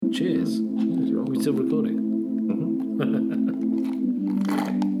Cheers. Are we still recording?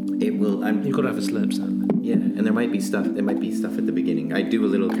 It will. You've got to have a slurp sound. Yeah, and there might be stuff. There might be stuff at the beginning. I do a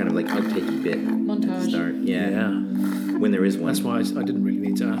little kind of like outakey bit Montage. at the start. Yeah. When there is one. That's why I didn't really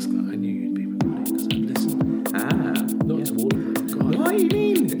need to ask that. I knew you'd be recording because I've listened. Not to all of them. God. What do you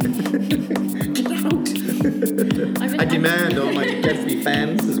mean? Get out! I demand all my Gatsby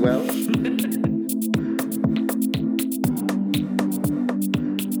fans as well.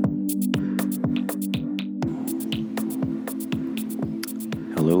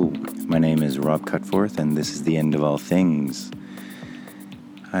 Hello, my name is Rob Cutforth, and this is The End of All Things.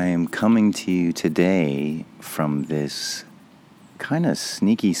 I am coming to you today from this kind of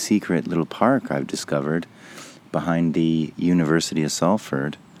sneaky secret little park I've discovered behind the University of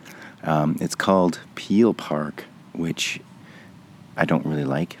Salford. It's called Peel Park, which I don't really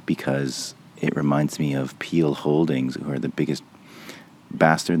like because it reminds me of Peel Holdings, who are the biggest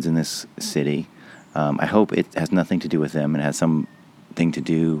bastards in this city. I hope it has nothing to do with them and has something to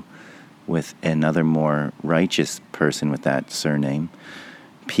do with another more righteous person with that surname.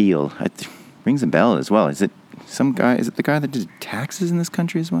 Peel. It rings a bell as well. Is it some guy? Is it the guy that did taxes in this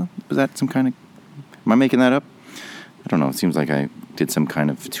country as well? Was that some kind of... Am I making that up? I don't know. It seems like I did some kind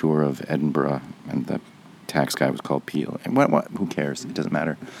of tour of Edinburgh and the tax guy was called Peel. And what? Who cares? It doesn't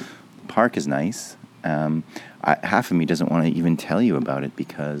matter. The park is nice. Half of me doesn't want to even tell you about it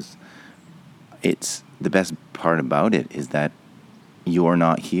because it's... The best part about it is that you're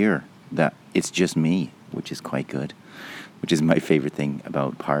not here. That it's just me, which is quite good. Which is my favorite thing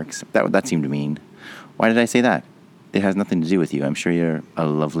about parks. That seemed to mean. Why did I say that? It has nothing to do with you. I'm sure you're a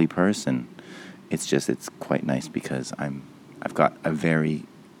lovely person. It's quite nice because I've got a very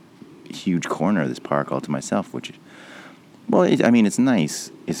huge corner of this park all to myself, which, well, it's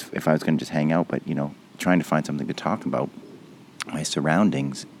nice if I was going to just hang out, but, trying to find something to talk about, my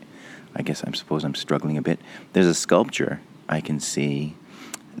surroundings, I suppose I'm struggling a bit. There's a sculpture I can see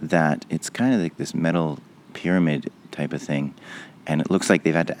that it's kind of like this metal pyramid type of thing, and it looks like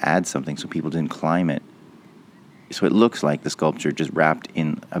they've had to add something so people didn't climb it. So it looks like the sculpture just wrapped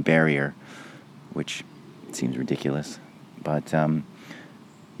in a barrier, which seems ridiculous. But,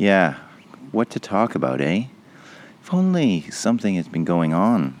 yeah, what to talk about, eh? If only something has been going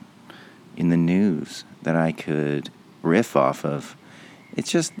on in the news that I could riff off of.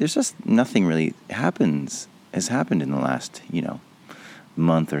 There's just nothing really has happened in the last,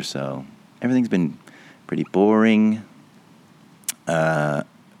 month or so. Everything's been pretty boring.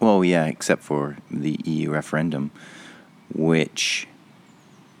 Except for the EU referendum, which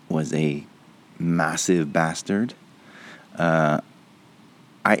was a massive bastard. When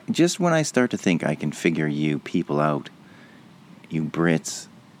I start to think I can figure you people out, you Brits,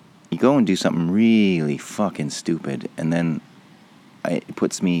 you go and do something really fucking stupid, and then it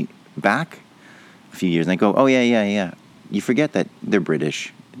puts me back a few years, and I go, oh, yeah. You forget that they're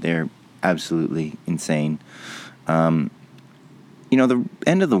British. They're absolutely insane. The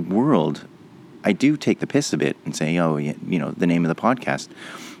end of the world, I do take the piss a bit and say, the name of the podcast.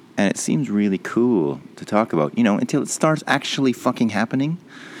 And it seems really cool to talk about, until it starts actually fucking happening.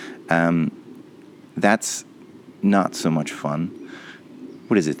 That's not so much fun.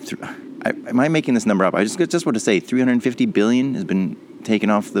 What is it? Am I making this number up? I just want to say 350 billion has been taken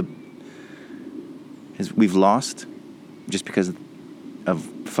off we've lost just because of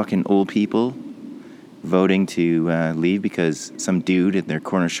fucking old people voting to leave because some dude at their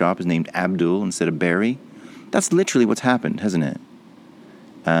corner shop is named Abdul instead of Barry. That's literally what's happened, hasn't it?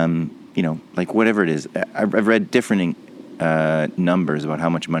 Whatever it is. I've read different numbers about how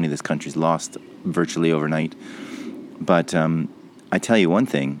much money this country's lost virtually overnight. But I tell you one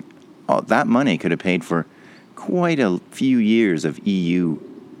thing. That money could have paid for quite a few years of EU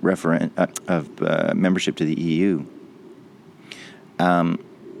membership to the EU. I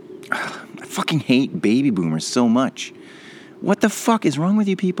fucking hate baby boomers so much. What the fuck is wrong with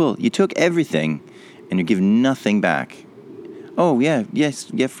you people? You took everything and you give nothing back. Oh, yeah,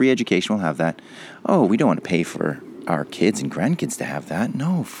 free education, we'll have that. Oh, we don't want to pay for our kids and grandkids to have that.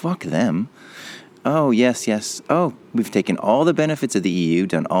 No, fuck them. Oh, yes. Oh, we've taken all the benefits of the EU,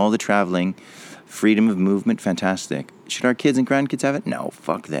 done all the traveling, freedom of movement, fantastic. Should our kids and grandkids have it? No,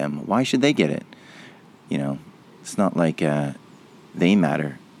 fuck them. Why should they get it? It's not like they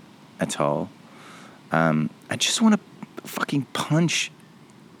matter at all. I just want to fucking punch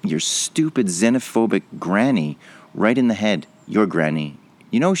your stupid xenophobic granny right in the head. Your granny.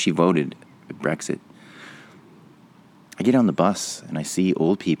 She voted with Brexit. I get on the bus and I see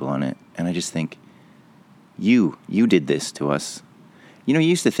old people on it and I just think, you did this to us. You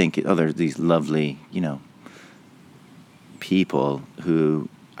used to think, there's these lovely, people who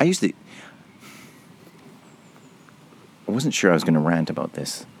I wasn't sure I was going to rant about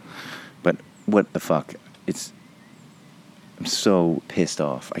this, but what the fuck? I'm so pissed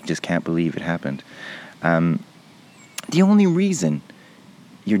off. I just can't believe it happened. The only reason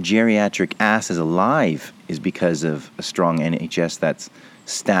your geriatric ass is alive is because of a strong NHS that's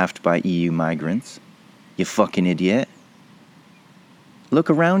staffed by EU migrants. You fucking idiot. Look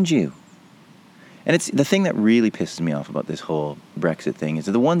around you. And it's the thing that really pisses me off about this whole Brexit thing is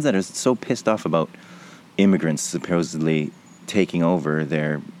the ones that are so pissed off about immigrants supposedly taking over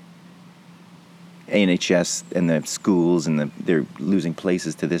their NHS and the schools and they're losing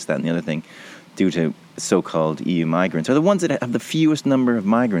places to this, that, and the other thing due to so-called EU migrants are the ones that have the fewest number of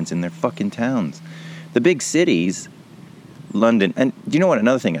migrants in their fucking towns. The big cities, London, and do you know what?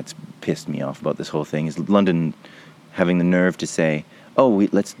 Another thing that's pissed me off about this whole thing is London having the nerve to say,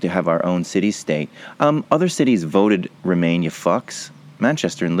 let's have our own city-state. Other cities voted Remain, you fucks.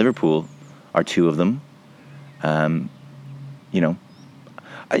 Manchester and Liverpool are two of them.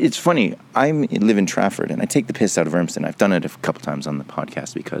 It's funny. I live in Trafford, and I take the piss out of Urmston. I've done it a couple times on the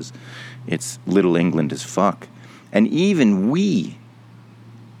podcast because it's Little England as fuck. And even we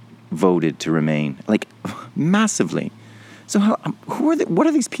voted to Remain, like, massively. So what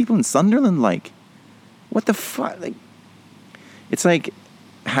are these people in Sunderland like? What the fuck? Like, it's like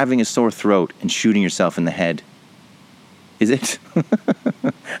having a sore throat and shooting yourself in the head. Is it?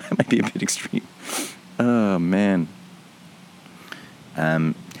 That might be a bit extreme. Oh, man.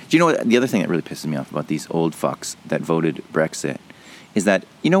 Do you know what? The other thing that really pisses me off about these old fucks that voted Brexit is that,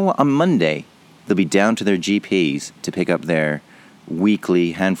 you know what? On Monday, they'll be down to their GPs to pick up their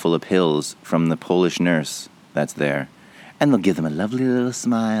weekly handful of pills from the Polish nurse that's there. And they'll give them a lovely little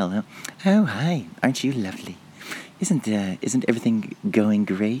smile. Oh, hi. Aren't you lovely? Isn't everything going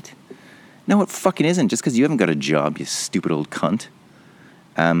great? No, it fucking isn't. Just because you haven't got a job, you stupid old cunt.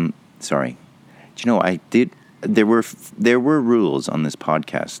 Sorry. Do you know, I did... There were rules on this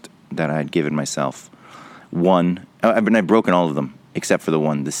podcast that I had given myself. One, I've broken all of them, except for the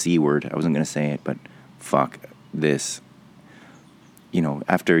one, the C word. I wasn't going to say it, but fuck this. You know,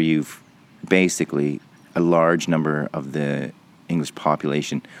 after you've basically a large number of the English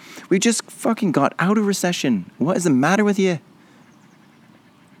population, we just fucking got out of recession. What is the matter with you?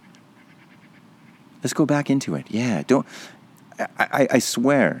 Let's go back into it. Yeah, don't... I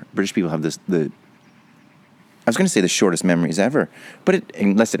swear, British people have I was going to say the shortest memories ever, but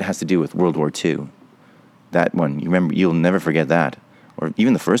unless it has to do with World War II. That one, you'll never forget that. Or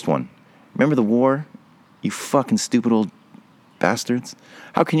even the first one. Remember the war? You fucking stupid old bastards.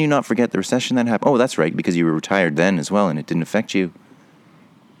 How can you not forget the recession that happened? Oh, that's right, because you were retired then as well, and it didn't affect you.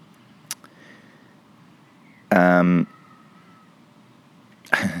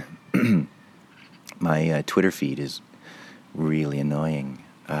 My Twitter feed is really annoying.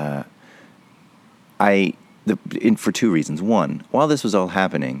 For two reasons. One, while this was all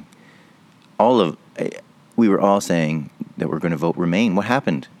happening, we were all saying that we're going to vote Remain. What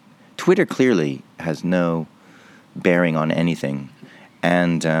happened? Twitter clearly has no bearing on anything.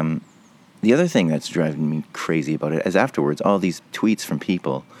 And the other thing that's driving me crazy about it is afterwards, all these tweets from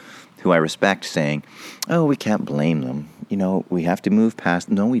people who I respect saying, oh, we can't blame them. You know, we have to move past.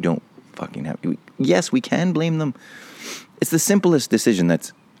 No, we don't fucking have to. Yes, we can blame them. It's the simplest decision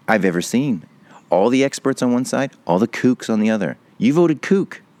that I've ever seen. All the experts on one side, all the kooks on the other. You voted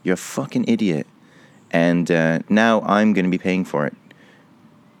kook. You're a fucking idiot. And now I'm going to be paying for it.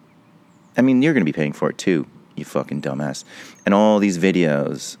 I mean, you're going to be paying for it too, you fucking dumbass. And all these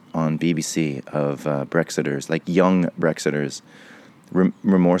videos on BBC of Brexiters, like young Brexiters,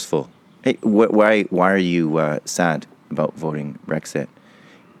 remorseful. Hey, why are you sad about voting Brexit?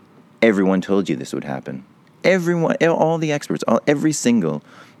 Everyone told you this would happen. Everyone, all the experts, every single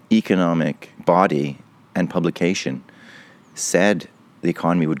economic body and publication said the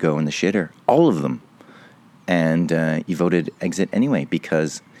economy would go in the shitter. All of them. And you voted exit anyway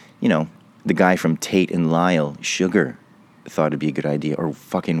because, you know, the guy from Tate and Lyle, Sugar, thought it'd be a good idea. Or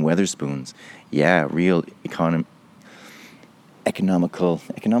fucking Weatherspoons. Yeah, real economical,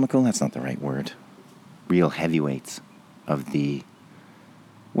 that's not the right word. Real heavyweights of the...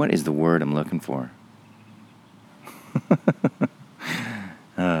 What is the word I'm looking for?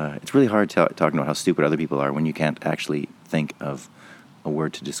 It's really hard talking about how stupid other people are when you can't actually think of a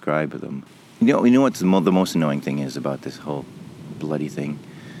word to describe them. You know what the most annoying thing is about this whole bloody thing?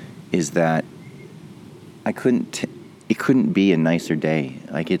 Is that it couldn't be a nicer day.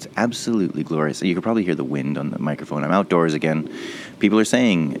 Like, it's absolutely glorious. You could probably hear the wind on the microphone. I'm outdoors again. People are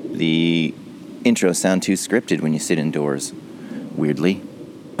saying the intros sound too scripted when you sit indoors. Weirdly.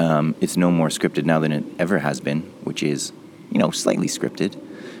 It's no more scripted now than it ever has been, which is, you know, slightly scripted.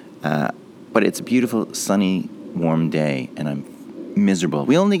 But it's a beautiful, sunny, warm day, and I'm miserable.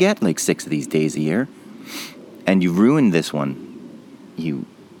 We only get like 6 of these days a year, and you've ruined this one, you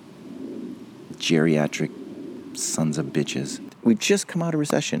geriatric sons of bitches. We've just come out of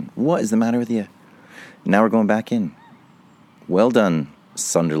recession. What is the matter with you? Now we're going back in. Well done,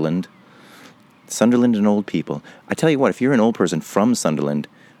 Sunderland. Sunderland and old people. I tell you what, if you're an old person from Sunderland,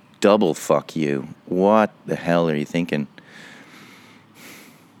 double fuck you. What the hell are you thinking?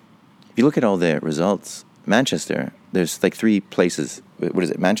 If you look at all the results, Manchester, there's like 3 places. What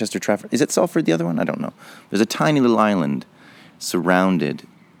is it? Manchester, Trafford? Is it Salford, the other one? I don't know. There's a tiny little island surrounded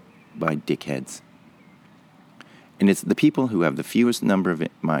by dickheads. And it's the people who have the fewest number of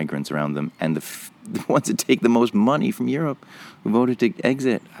migrants around them and the ones that take the most money from Europe who voted to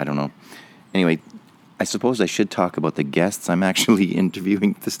exit. I don't know. Anyway, I suppose I should talk about the guests I'm actually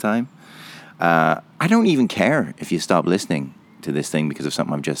interviewing this time. I don't even care if you stop listening to this thing because of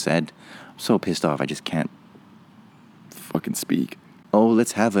something I've just said. I'm so pissed off, I just can't fucking speak. Oh,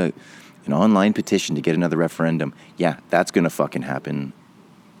 let's have an online petition to get another referendum. Yeah, that's gonna fucking happen.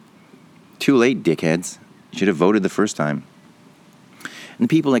 Too late, dickheads. You should have voted the first time. And the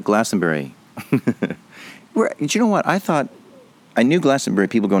people at Glastonbury. Do you know what? I knew Glastonbury,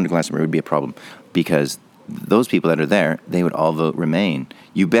 people going to Glastonbury would be a problem because those people that are there, they would all vote Remain.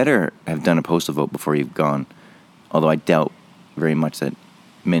 You better have done a postal vote before you've gone. Although I doubt very much that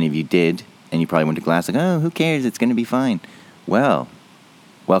many of you did, and you probably went to Glass like, oh, who cares? It's going to be fine. Well,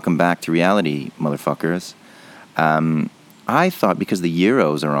 welcome back to reality, motherfuckers. I thought because the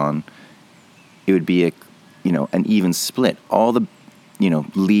Euros are on, it would be an even split. All the,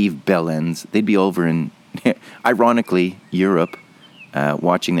 leave bell ends. They'd be over in, ironically, Europe,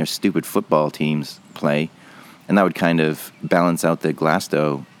 watching their stupid football teams play. And that would kind of balance out the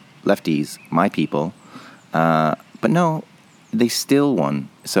Glasgow lefties, my people. But no, they still won.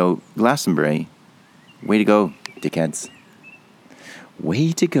 So Glastonbury, way to go, dickheads.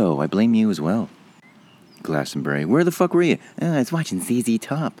 Way to go. I blame you as well. Glastonbury, where the fuck were you? I was watching ZZ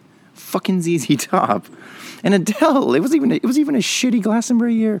Top. Fucking ZZ Top. And Adele. It was even a shitty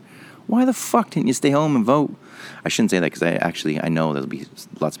Glastonbury year. Why the fuck didn't you stay home and vote? I shouldn't say that because I know there'll be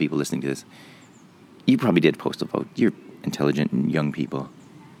lots of people listening to this. You probably did postal vote. You're intelligent and young people.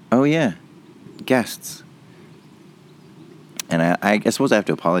 Oh yeah, guests. And I suppose I have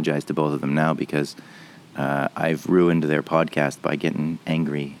to apologize to both of them now because I've ruined their podcast by getting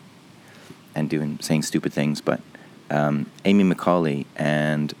angry and saying stupid things. But Amy McCauley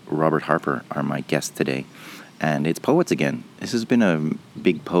and Robert Harper are my guests today. And it's poets again. This has been a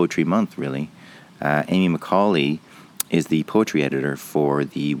big poetry month, really. Amy McCauley is the poetry editor for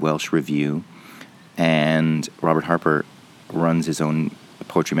the Welsh Review, and Robert Harper runs his own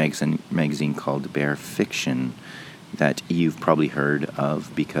poetry magazine called Bare Fiction that you've probably heard of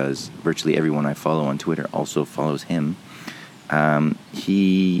because virtually everyone I follow on Twitter also follows him.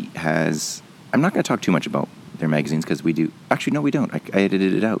 He has... I'm not going to talk too much about their magazines because we do... Actually, no, we don't. I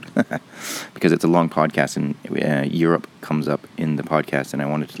edited it out because it's a long podcast and Europe comes up in the podcast and I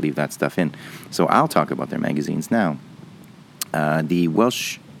wanted to leave that stuff in. So I'll talk about their magazines now. The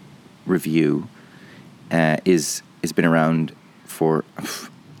Welsh Review is been around for...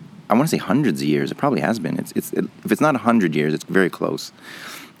 I want to say hundreds of years. It probably has been. If it's not 100 years, it's very close.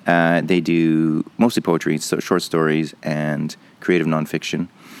 They do mostly poetry, so short stories, and creative nonfiction.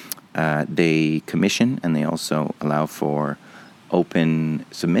 They commission, and they also allow for open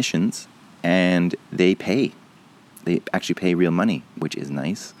submissions, and they pay. They actually pay real money, which is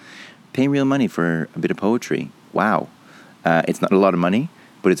nice. Pay real money for a bit of poetry. Wow. It's not a lot of money,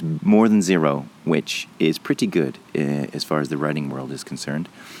 but it's more than zero, which is pretty good as far as the writing world is concerned.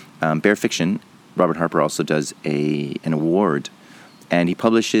 Bare Fiction, Robert Harper also does an award, and he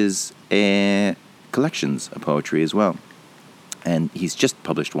publishes collections of poetry as well. And he's just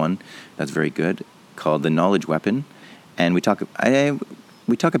published one that's very good called The Knowledge Weapon, and we talk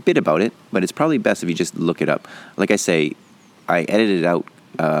a bit about it, but it's probably best if you just look it up. Like I say, I edited out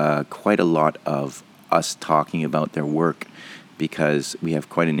quite a lot of us talking about their work because we have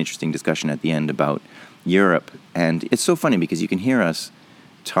quite an interesting discussion at the end about Europe, and it's so funny because you can hear us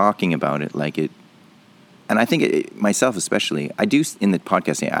talking about it like it, and I think myself especially, I do in the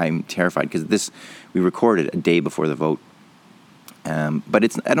podcast say I'm terrified because we recorded a day before the vote, but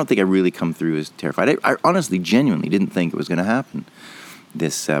I don't think I really come through as terrified. I honestly, genuinely didn't think it was going to happen,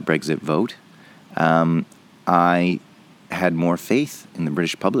 this Brexit vote. I had more faith in the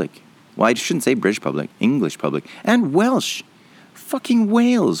British public. Well, I shouldn't say British public, English public, and Welsh. Fucking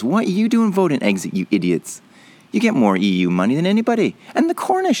Wales. What are you doing voting exit, you idiots? You get more EU money than anybody. And the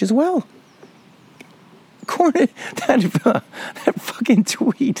Cornish as well. that fucking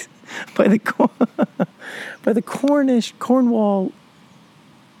tweet by the Cornwall,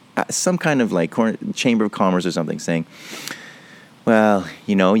 some kind of like Chamber of Commerce or something, saying, well,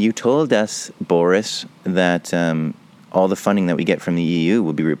 you told us, Boris, that all the funding that we get from the EU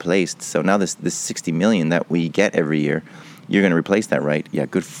will be replaced. So now this 60 million that we get every year, you're going to replace that, right? Yeah,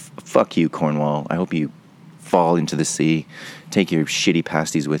 good. Fuck you, Cornwall. I hope you fall into the sea. Take your shitty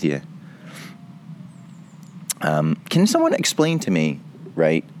pasties with you. Can someone explain to me,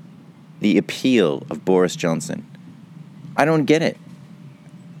 right, the appeal of Boris Johnson? I don't get it.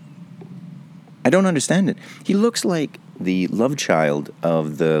 I don't understand it. He looks like the love child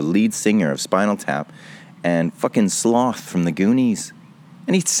of the lead singer of Spinal Tap and fucking Sloth from the Goonies.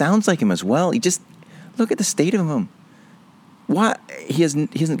 And he sounds like him as well. He just, look at the state of him. Why? He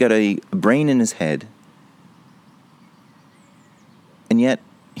hasn't got a brain in his head. And yet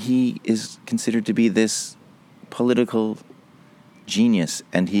he is considered to be this political genius,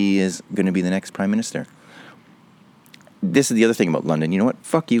 and he is going to be the next prime minister. This is the other thing about London. You know what?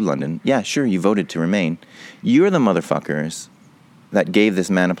 Fuck you, London. Yeah, sure, you voted to remain. You're the motherfuckers that gave this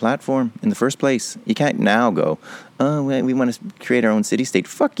man a platform in the first place. You can't now go, oh, we want to create our own city-state.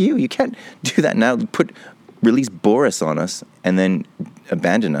 Fuck you. You can't do that now. Release Boris on us and then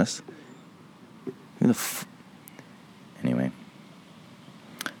abandon us. Who the Anyway.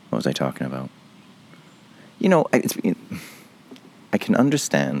 What was I talking about? I can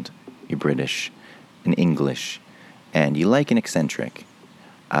understand you're British and English and you like an eccentric.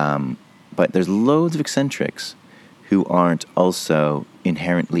 But there's loads of eccentrics who aren't also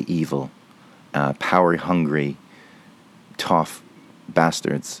inherently evil, power-hungry, tough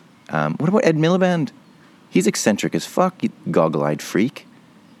bastards. What about Ed Miliband? He's eccentric as fuck, you goggle-eyed freak.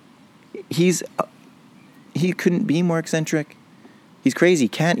 He couldn't be more eccentric. He's crazy. He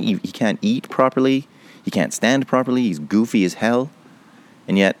can't eat properly. He can't stand properly. He's goofy as hell.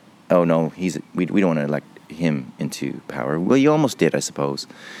 And yet, oh no, we don't want to elect him into power. Well, you almost did, I suppose.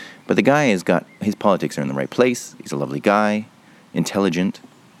 But the guy has got, his politics are in the right place. He's a lovely guy, intelligent.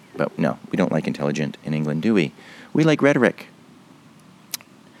 But no, we don't like intelligent in England, do we? We like rhetoric.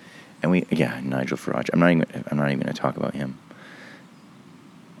 And Nigel Farage. I'm not even going to talk about him.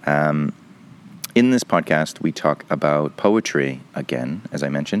 In this podcast, we talk about poetry again, as I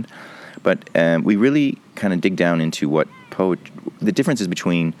mentioned, but we really kind of dig down into what the differences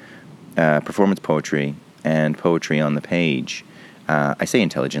between performance poetry and poetry on the page. I say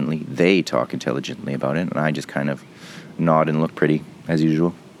intelligently; they talk intelligently about it, and I just kind of nod and look pretty as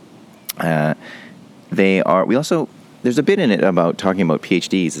usual. There's a bit in it about talking about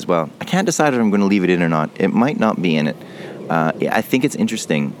PhDs as well. I can't decide if I'm going to leave it in or not. It might not be in it. I think it's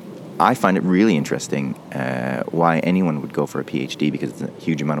interesting. I find it really interesting why anyone would go for a PhD, because it's a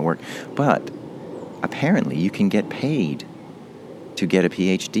huge amount of work. But apparently you can get paid to get a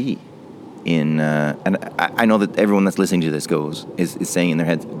PhD in... and I know that everyone that's listening to this is saying in their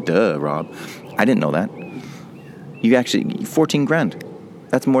heads, duh, Rob. I didn't know that. You actually... 14 grand.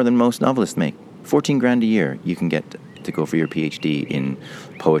 That's more than most novelists make. 14 grand a year you can get to go for your PhD in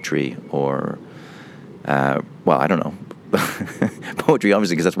poetry or... I don't know. Poetry,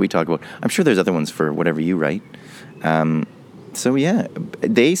 obviously, because that's what we talk about. I'm sure there's other ones for whatever you write. So yeah,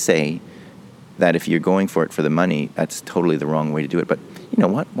 they say that if you're going for it for the money, that's totally the wrong way to do it. But you know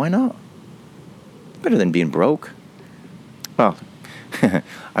what? Why not? Better than being broke. Well,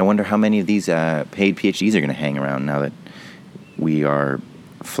 I wonder how many of these paid PhDs are going to hang around now that we are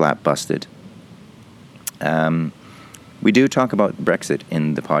flat busted. We do talk about Brexit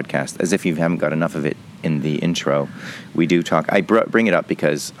in the podcast, as if you haven't got enough of it in the intro. We do talk. I bring it up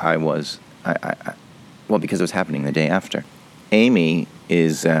because because it was happening the day after. Amy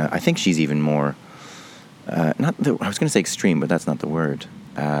is, I think she's even more, I was going to say extreme, but that's not the word.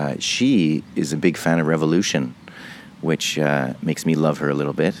 She is a big fan of revolution, which makes me love her a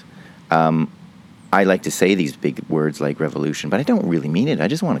little bit. I like to say these big words like revolution, but I don't really mean it. I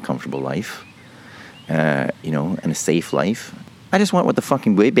just want a comfortable life, and a safe life. I just want what the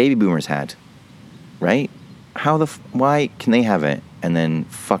fucking baby boomers had. Right? Why can they have it and then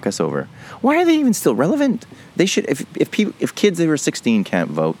fuck us over? Why are they even still relevant? They should, if kids over 16 can't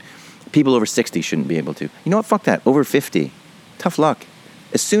vote, people over 60 shouldn't be able to. You know what? Fuck that. Over 50. Tough luck.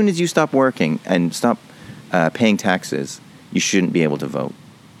 As soon as you stop working and stop paying taxes, you shouldn't be able to vote.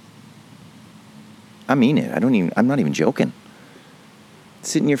 I mean it. I'm not even joking.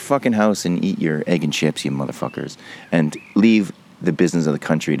 Sit in your fucking house and eat your egg and chips, you motherfuckers, and leave the business of the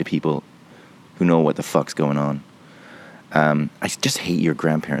country to people who know what the fuck's going on. I just hate your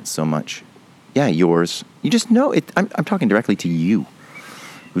grandparents so much. Yeah, yours. You just know it. I'm talking directly to you,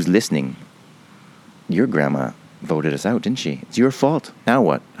 who's listening. your grandma voted us out, didn't she? It's your fault. Now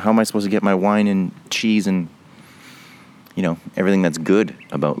what? How am I supposed to get my wine and cheese and, everything that's good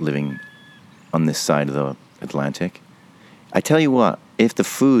about living on this side of the Atlantic? I tell you what, if the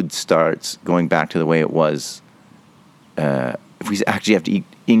food starts going back to the way it was, if we actually have to eat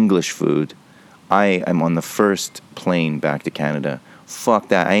English food, I am on the first plane back to Canada. Fuck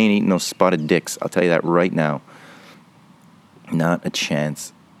that. I ain't eating no spotted dicks. I'll tell you that right now. Not a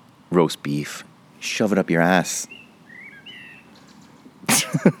chance. Roast beef. Shove it up your ass.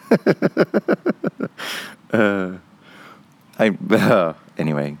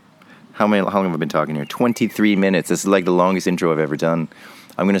 Anyway, how long have I been talking here? 23 minutes. This is like the longest intro I've ever done.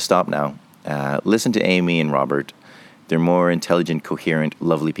 I'm going to stop now. Listen to Amy and Robert. They're more intelligent, coherent,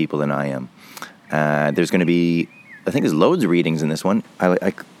 lovely people than I am. There's going to be, I think there's loads of readings in this one.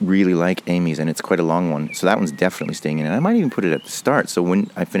 I really like Amy's, and it's quite a long one. So that one's definitely staying in. And I might even put it at the start. So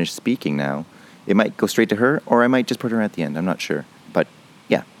when I finish speaking now, it might go straight to her, or I might just put her at the end. I'm not sure. But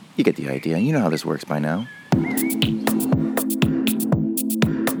yeah, you get the idea. You know how this works by now.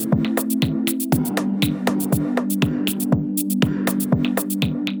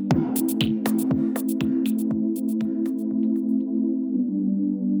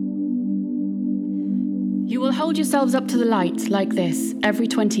 Hold yourselves up to the light like this every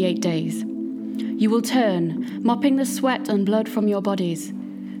 28 days. You will turn, mopping the sweat and blood from your bodies,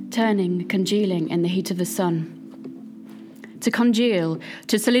 turning, congealing in the heat of the sun. To congeal,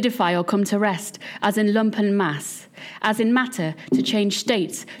 to solidify or come to rest, as in lump and mass, as in matter, to change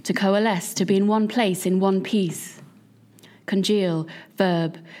states, to coalesce, to be in one place, in one piece. Congeal,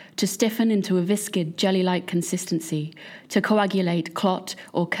 verb, to stiffen into a viscid, jelly-like consistency, to coagulate, clot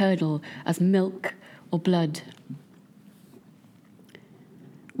or curdle as milk or blood.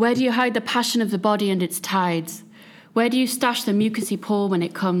 Where do you hide the passion of the body and its tides? Where do you stash the mucousy pour when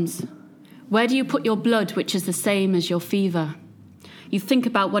it comes? Where do you put your blood, which is the same as your fever? You think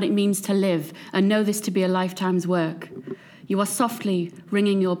about what it means to live and know this to be a lifetime's work. You are softly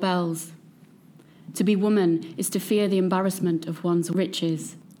ringing your bells. To be woman is to fear the embarrassment of one's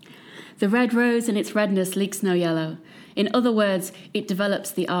riches. The red rose in its redness leaks no yellow. In other words, it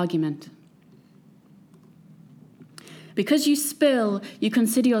develops the argument. Because you spill, you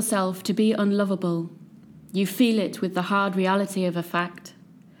consider yourself to be unlovable. You feel it with the hard reality of a fact.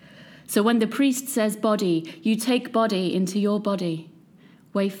 So when the priest says body, you take body into your body.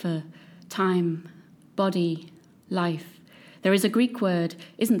 Wafer, time, body, life. There is a Greek word,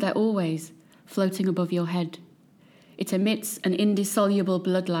 isn't there always, floating above your head. It emits an indissoluble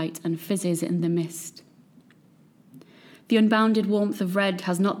bloodlight and fizzes in the mist. The unbounded warmth of red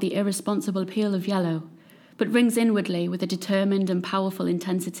has not the irresponsible appeal of yellow, but rings inwardly with a determined and powerful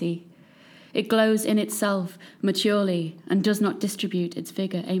intensity. It glows in itself maturely and does not distribute its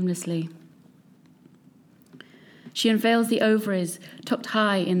vigour aimlessly. She unveils the ovaries tucked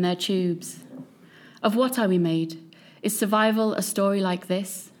high in their tubes. Of what are we made? Is survival a story like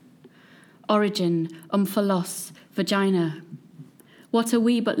this? Origin, omphalos, vagina. What are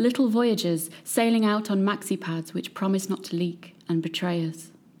we but little voyagers sailing out on maxi pads which promise not to leak and betray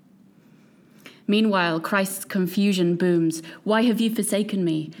us? Meanwhile, Christ's confusion booms. Why have you forsaken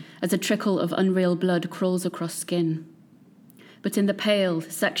me? As a trickle of unreal blood crawls across skin. But in the pale,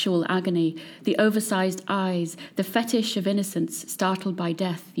 sexual agony, the oversized eyes, the fetish of innocence startled by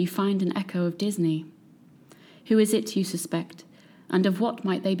death, you find an echo of Disney. Who is it you suspect? And of what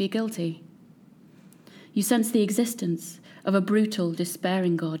might they be guilty? You sense the existence of a brutal,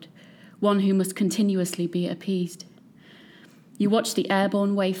 despairing God, one who must continuously be appeased. You watch the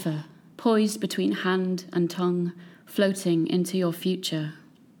airborne wafer, poised between hand and tongue, floating into your future.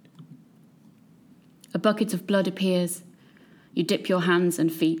 A bucket of blood appears. You dip your hands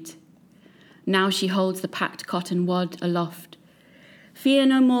and feet. Now she holds the packed cotton wad aloft. Fear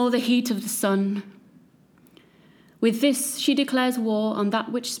no more the heat of the sun. With this she declares war on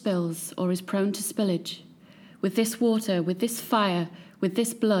that which spills or is prone to spillage. With this water, with this fire, with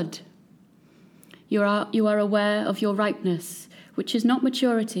this blood. You are aware of your ripeness, which is not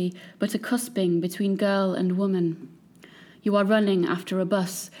maturity, but a cusping between girl and woman. You are running after a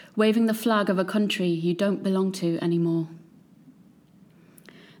bus, waving the flag of a country you don't belong to anymore.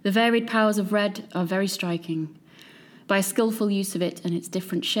 The varied powers of red are very striking. By a skillful use of it and its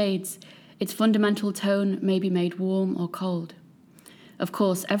different shades, its fundamental tone may be made warm or cold. Of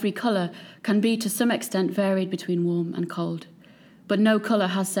course, every colour can be to some extent varied between warm and cold, but no colour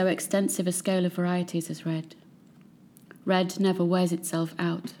has so extensive a scale of varieties as red. Red never wears itself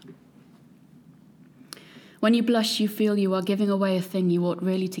out. When you blush, you feel you are giving away a thing you ought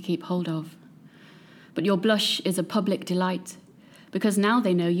really to keep hold of. But your blush is a public delight, because now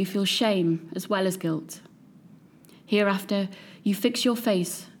they know you feel shame as well as guilt. Hereafter, you fix your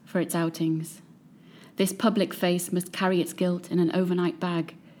face for its outings. This public face must carry its guilt in an overnight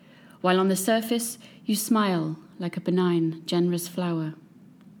bag, while on the surface you smile like a benign, generous flower.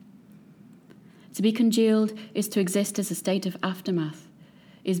 To be congealed is to exist as a state of aftermath,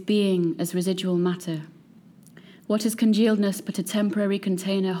 is being as residual matter. What is congealedness but a temporary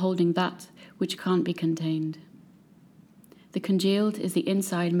container holding that which can't be contained? The congealed is the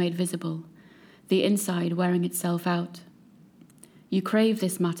inside made visible, the inside wearing itself out. You crave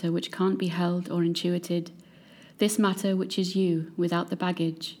this matter which can't be held or intuited, this matter which is you without the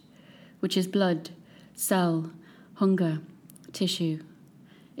baggage, which is blood, cell, hunger, tissue.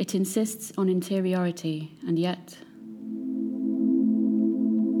 It insists on interiority, and yet...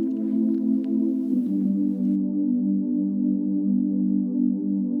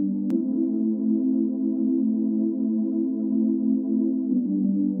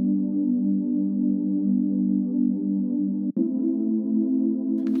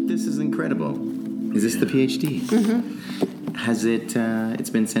 This is incredible. Is this the PhD? Mm-hmm. Has it, it's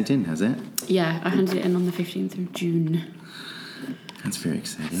been sent in, has it? Yeah, I handed it in on the 15th of June. That's very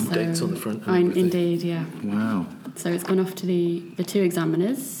exciting. So, Dates on the front. And indeed, yeah. Wow. So it's gone off to the two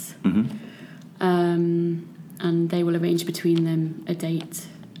examiners, Mm-hmm. and they will arrange between them a date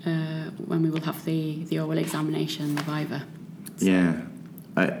when we will have the oral examination, the viva. So, Yeah.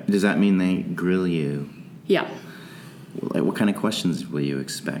 Does that mean they grill you? Yeah. Like, what kind of questions will you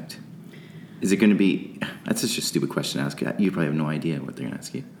expect? Is it going to be... That's such a stupid question to ask. You probably have no idea what they're going to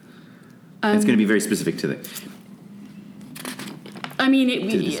ask you. It's going to be very specific to the... I mean,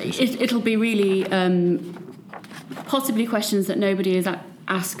 it'll be really possibly questions that nobody has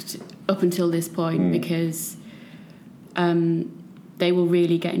asked up until this point, because they will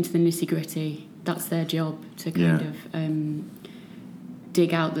really get into the nitty-gritty. That's their job, to kind of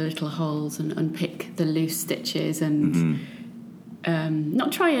dig out the little holes and unpick the loose stitches and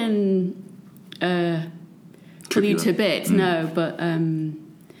not try and pull you to bits, no,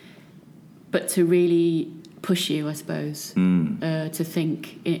 but to really push you, I suppose, to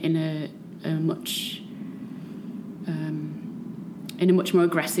think in a much more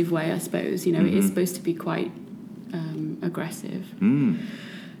aggressive way, I suppose. You know, it is supposed to be quite aggressive,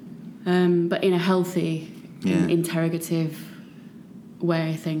 but in a healthy, interrogative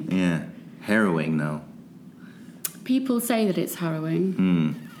way, I think. Yeah. Harrowing, though. People say that it's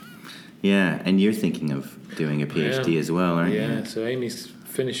harrowing. Yeah, and you're thinking of doing a PhD as well, aren't you? Yeah, so Amy's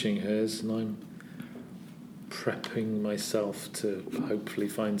finishing hers, and I'm prepping myself to hopefully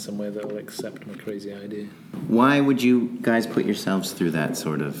find somewhere that will accept my crazy idea. Why would you guys put yourselves through that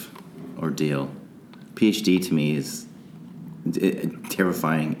sort of ordeal? PhD to me is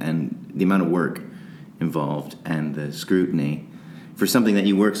terrifying, and the amount of work involved and the scrutiny for something that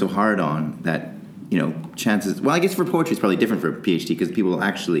you work so hard on that, you know, chances... Well, I guess for poetry it's probably different for a PhD, because people will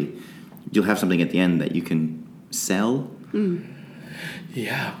actually... You'll have something at the end that you can sell.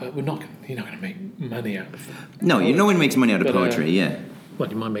 Yeah, but you're not going to make money out of that. No, no one makes money out of poetry, Well,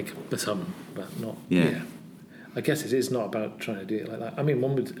 you might make some, but not... Yeah. I guess it is not about trying to do it like that. I mean,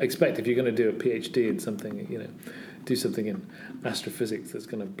 one would expect if you're going to do a PhD in something, you know, do something in astrophysics that's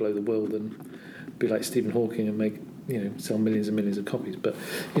going to blow the world and be like Stephen Hawking and make, you know, sell millions and millions of copies. But,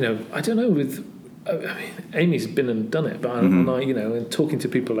 you know, I don't know, with... I mean, Amy's been and done it, but I'm like, you know, and talking to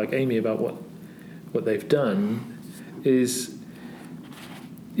people like Amy about what they've done is...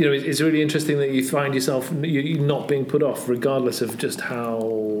 You know, it's really interesting that you find yourself you're not being put off, regardless of just how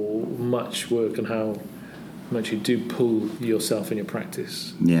much work and how much you do pull yourself in your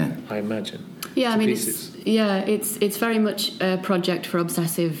practice. Yeah, I imagine. Yeah, I mean, it's very much a project for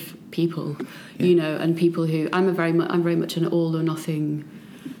obsessive people, you know, and people who I'm very much an all or nothing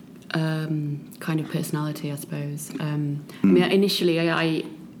kind of personality, I suppose. I mean, initially, I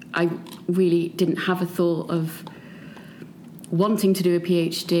really didn't have a thought of wanting to do a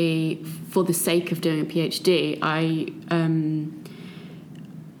PhD for the sake of doing a PhD.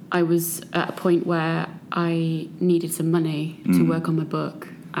 I was at a point where I needed some money to work on my book,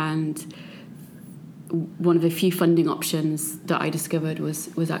 and one of the few funding options that I discovered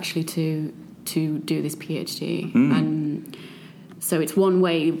was actually to do this PhD. And so it's one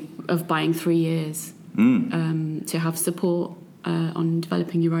way of buying 3 years to have support on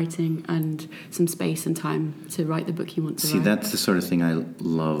developing your writing and some space and time to write the book you want to write. See, that's the sort of thing I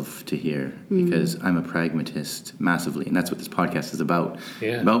love to hear, because I'm a pragmatist massively, and that's what this podcast is about,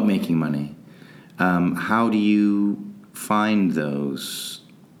 about making money. How do you find those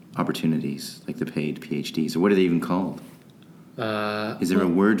opportunities, like the paid PhDs, or what are they even called? Is there a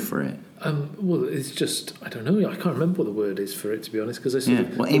word for it? Well, it's just, I don't know. I can't remember what the word is for it, to be honest, because Amy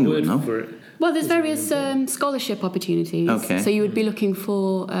the would word know. for it. Well, there's various scholarship opportunities. Okay. So you would be looking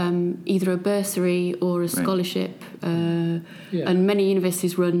for either a bursary or a scholarship. And many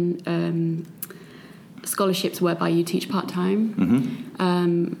universities run scholarships whereby you teach part-time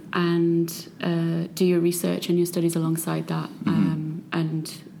and do your research and your studies alongside that.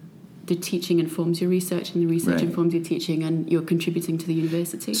 And the teaching informs your research and the research informs your teaching, and you're contributing to the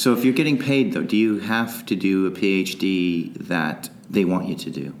university. So if you're getting paid, though, do you have to do a PhD that they want you to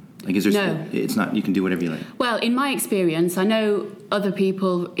do? Like, is there? No. It's not. You can do whatever you like. Well, in my experience, I know other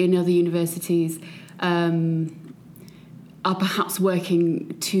people in other universities are perhaps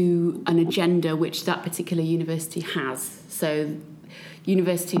working to an agenda which that particular university has. So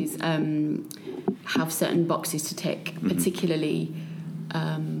universities have certain boxes to tick, particularly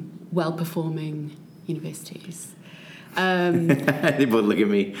well-performing universities. They both look at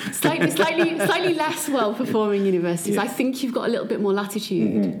me. Slightly less well-performing universities. I think you've got a little bit more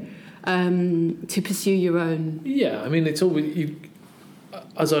latitude to pursue your own. Yeah, I mean, it's always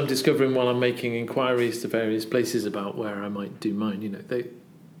as I'm discovering while I'm making inquiries to various places about where I might do mine.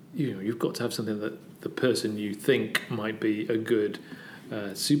 You've got to have something that the person you think might be a good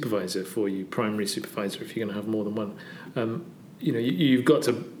supervisor for you, primary supervisor, if you're going to have more than one. You've got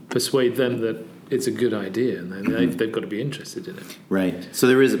to persuade them that it's a good idea, and they've got to be interested in it. Right. So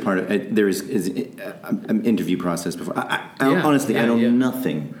there is a part of it. There is an interview process before. Honestly, I know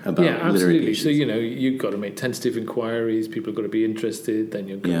nothing about absolutely. So you've got to make tentative inquiries. People have got to be interested. Then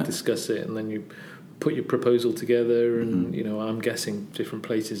you've got to discuss it, and then you put your proposal together. And I'm guessing different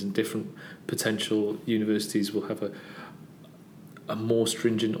places and different potential universities will have a more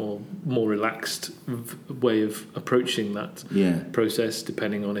stringent or more relaxed way of approaching that process,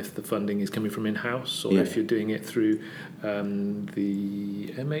 depending on if the funding is coming from in-house or if you're doing it through the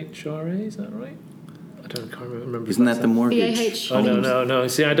MHRA. Is that right? Can't remember. Isn't that the mortgage? No.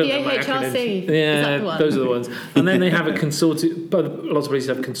 See, I don't know my BAHRC. Yeah, those are the ones. And then they have a consortium. But lots of places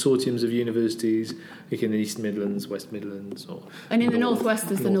have consortiums of universities, like in the East Midlands, West Midlands, and in the Northwest,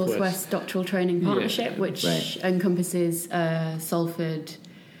 there's the Northwest Doctoral Training Partnership, which encompasses Salford,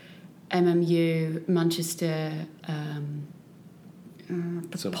 MMU, Manchester,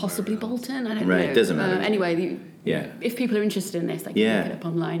 possibly Bolton. I don't know. It doesn't matter. Anyway, if people are interested in this, they can look it up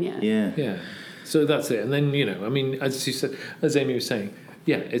online. Yeah. So that's it. And then, as you said, as Amy was saying,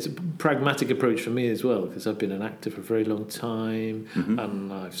 it's a pragmatic approach for me as well, because I've been an actor for a very long time,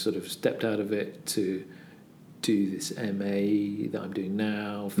 and I've sort of stepped out of it to do this MA that I'm doing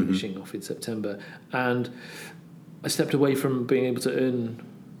now, finishing off in September. And I stepped away from being able to earn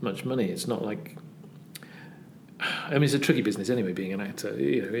much money. It's not like... it's a tricky business anyway, being an actor.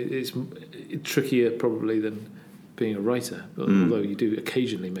 It's trickier probably than being a writer, although you do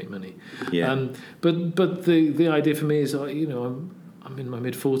occasionally make money. But the idea for me is, I'm in my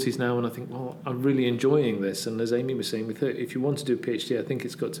mid-40s now, and I think, well, I'm really enjoying this. And as Amy was saying, if you want to do a PhD, I think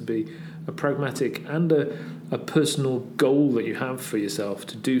it's got to be a pragmatic and a personal goal that you have for yourself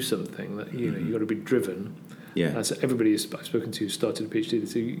to do something that you've got to be driven. As everybody I've spoken to who started a PhD, they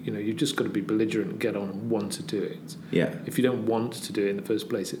say, you've just got to be belligerent and get on and want to do it. If you don't want to do it in the first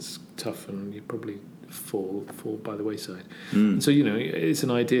place, it's tough, and you probably fall by the wayside. And so it's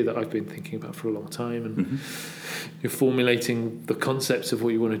an idea that I've been thinking about for a long time, and you're formulating the concepts of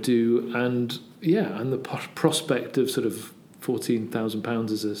what you want to do, and the prospect of sort of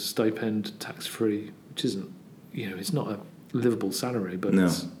 £14,000 as a stipend, tax-free, which isn't, it's not a livable salary, but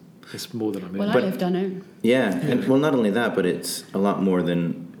it's more than I'm in. Well, I lived on it. And not only that, but it's a lot more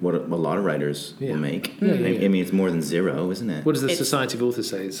than what a lot of writers will make. I mean, it's more than zero, isn't it? What does the Society of Authors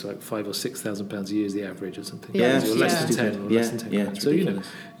say? It's like £5,000 or £6,000 a year is the average, or something. Or less than 10, or less than 10. So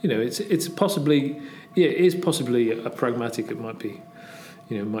it's possibly it is possibly a pragmatic. It might be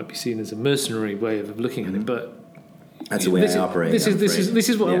seen as a mercenary way of looking at it, but that's the way I operate. This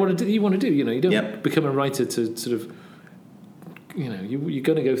is what I want to do. You want to do. You don't become a writer to sort of. You're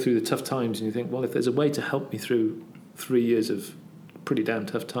going to go through the tough times, and you think, well, if there's a way to help me through 3 years of pretty damn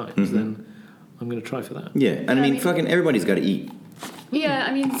tough times, then I'm going to try for that. And I mean, fucking everybody's got to eat.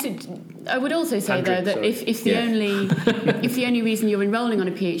 I would also say that if the only reason you're enrolling on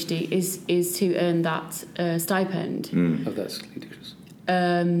a PhD is to earn that stipend, that's ludicrous.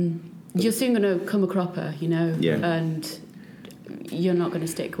 You're soon going to come a cropper, and you're not going to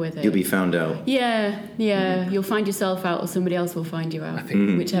stick with it. You'll be found out. You'll find yourself out, or somebody else will find you out. I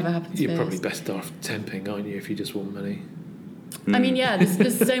think whichever happens you're first. Probably best off temping, aren't you, if you just want money? I mean,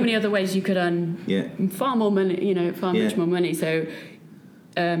 there's so many other ways you could earn far more money, much more money. So,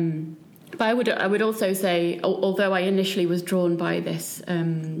 but But I would also say, although I initially was drawn by this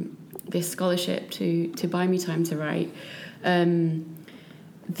this scholarship to buy me time to write,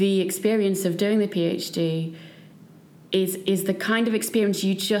 the experience of doing the PhD is the kind of experience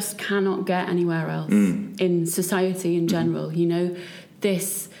you just cannot get anywhere else in society in general. You know,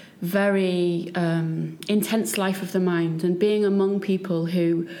 this very intense life of the mind, and being among people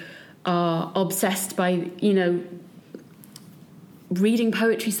who are obsessed by, you know, reading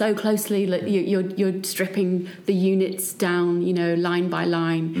poetry so closely, like you're stripping the units down, you know, line by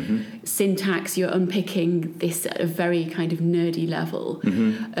line, syntax, you're unpicking this at a very kind of nerdy level.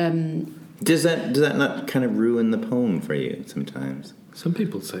 Does that not kind of ruin the poem for you sometimes? Some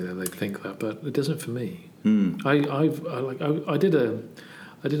people say that they think that, but it doesn't for me. I did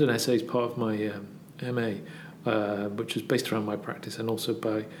an essay as part of my MA, which was based around my practice, and also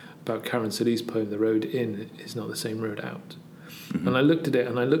about Karen Sadi's poem "The Road In Is Not the Same Road Out." And I looked at it,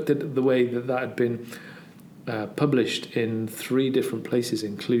 and I looked at the way that had been published in 3 different places,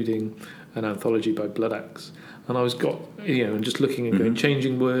 including an anthology by Blood Axe. And I was and just looking and going,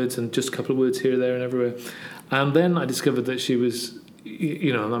 changing words and just a couple of words here, there, and everywhere. And then I discovered that she was,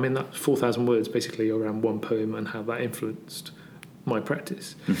 you know, I mean, that's 4,000 words basically around one poem, and how that influenced my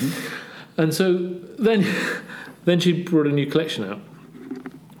practice. And so then she brought a new collection out,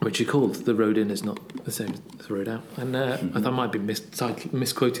 which she called "The Road In Is Not the Same as the Road Out." And I thought I might be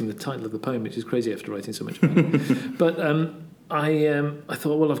misquoting the title of the poem, which is crazy after writing so much about it. But I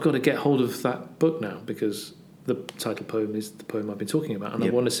thought, well, I've got to get hold of that book now, because the title poem is the poem I've been talking about, and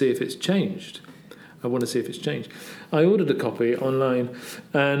I want to see if it's changed. I ordered a copy online,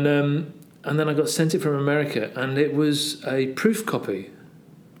 and then I got sent it from America, and it was a proof copy,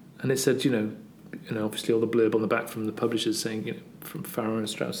 and it said, you know, obviously all the blurb on the back from the publishers saying, you know, from Farrar and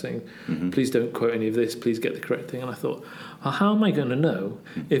Straus saying, please don't quote any of this, please get the correct thing. And I thought, well, how am I going to know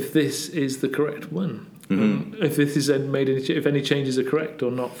if this is the correct one? If this is if any changes are correct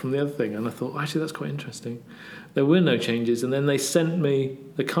or not from the other thing? And I thought, actually, that's quite interesting. There were no changes, and then they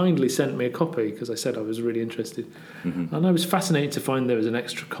kindly sent me a copy, because I said I was really interested. And I was fascinated to find there was an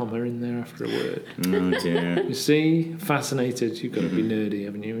extra comma in there after a word. Oh dear. You see, fascinated. You've got to be nerdy,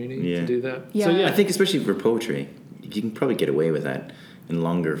 haven't you, really, to do that? Yeah. So, I think especially for poetry, you can probably get away with that in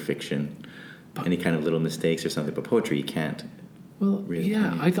longer fiction. Any kind of little mistakes or something, but poetry you can't. Well, really,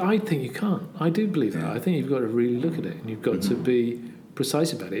 I think you can't. I do believe that. I think you've got to really look at it, and you've got to be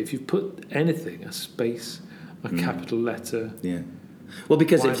precise about it. If you put anything, a space, a capital letter... Yeah. Well,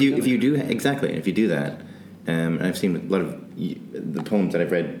 because if you do... Exactly, if you do that, and I've seen a lot of the poems that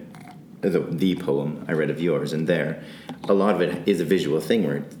I've read, the poem I read of yours, and there, a lot of it is a visual thing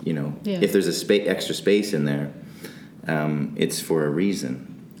where, you know, if there's a extra space in there, it's for a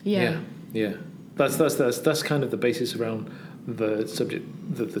reason. Yeah. That's kind of the basis around the subject,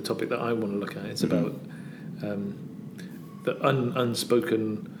 the topic that I want to look at. It's about the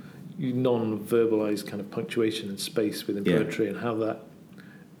unspoken, non-verbalized kind of punctuation and space within poetry, and how that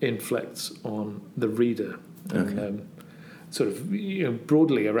inflects on the reader, and sort of, you know,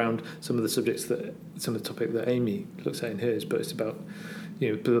 broadly around some of the topic that Amy looks at in hers. But it's about,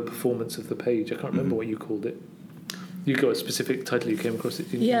 you know, the performance of the page. I can't remember what you called it. You got a specific title you came across it.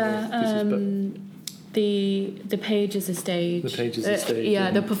 The page is a stage. The page is a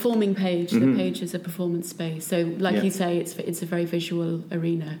stage. The performing page. The page is a performance space. So, like you say, it's a very visual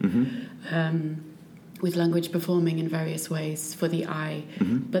arena, with language performing in various ways for the eye,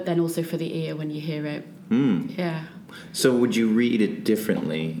 but then also for the ear when you hear it. Yeah. So, would you read it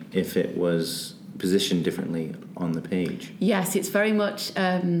differently if it was positioned differently on the page? Yes, it's very much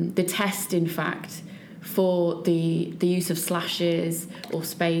the test, in fact, for the use of slashes or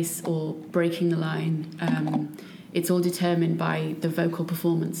space or breaking the line. It's all determined by the vocal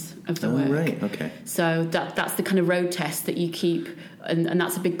performance of the work. Oh, right, okay. So that's the kind of road test that you keep, and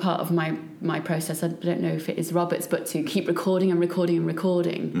that's a big part of my process. I don't know if it is Robert's, but to keep recording and recording and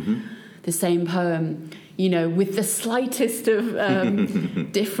recording the same poem, you know, with the slightest of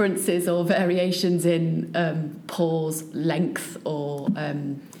differences or variations in pause, length, or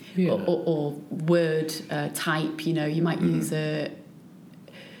word type. You know, you might use a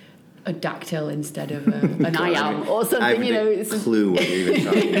dactyl instead of an iamb or something. I have no clue what you're even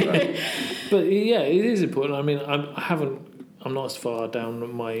talking about. But yeah, it is important. I mean, I'm not as far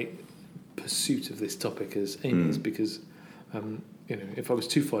down my pursuit of this topic as Amy is, because if I was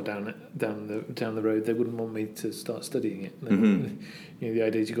too far down the road, they wouldn't want me to start studying it. The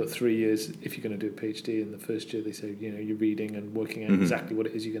idea is you've got 3 years if you're going to do a PhD. In the first year, they say you're reading and working out exactly what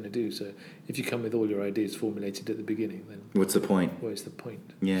it is you're going to do. So if you come with all your ideas formulated at the beginning, then what's the point? Where's the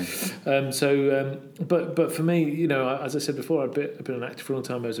point? Yeah. But for me, as I said before, I've been an actor for a long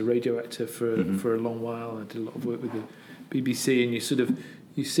time. I was a radio actor for a long while. I did a lot of work with the BBC, and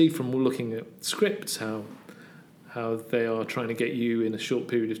you see from looking at scripts how they are trying to get you in a short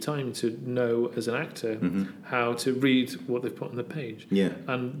period of time to know as an actor how to read what they've put on the page. Yeah.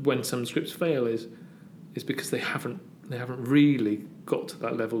 And when some scripts fail is because they haven't really got to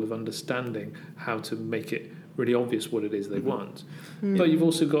that level of understanding how to make it really obvious what it is they want. But you've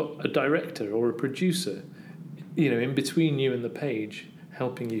also got a director or a producer, in between you and the page,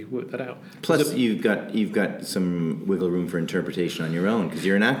 helping you work that out. Plus, you've got some wiggle room for interpretation on your own because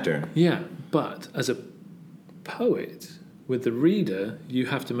you're an actor. Yeah, but as a poet, with the reader, you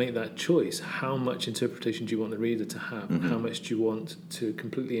have to make that choice. How much interpretation do you want the reader to have? How much do you want to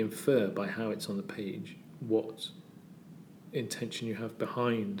completely infer by how it's on the page? What intention you have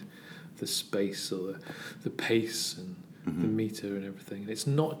behind the space or the pace and the meter and everything. And it's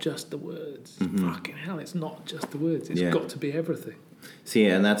not just the words. Fucking hell, it's not just the words. It's got to be everything. See,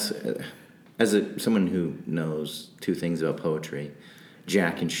 and that's someone who knows two things about poetry,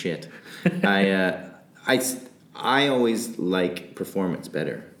 jack and shit. I always like performance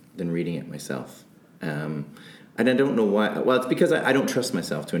better than reading it myself. And I don't know why. Well, it's because I don't trust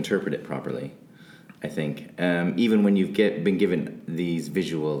myself to interpret it properly, I think. Even when you've been given these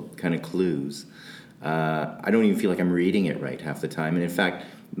visual kind of clues, I don't even feel like I'm reading it right half the time. And in fact,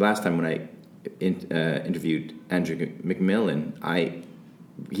 last time when I interviewed Andrew McMillan,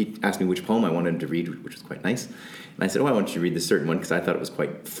 he asked me which poem I wanted him to read, which was quite nice. And I said, I want you to read this certain one because I thought it was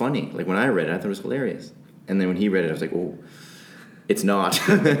quite funny. Like when I read it, I thought it was hilarious. And then when he read it, I was like, oh, it's not.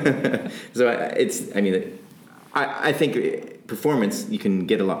 So I think performance, you can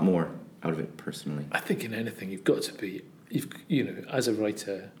get a lot more out of it personally. I think in anything, you've got to be, as a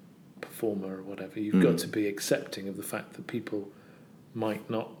writer, performer or whatever, you've got to be accepting of the fact that people might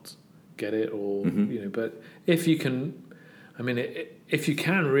not get it or, but if you can, if you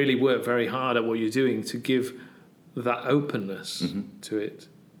can really work very hard at what you're doing to give that openness to it,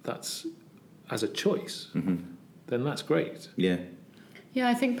 that's as a choice, then that's great. Yeah,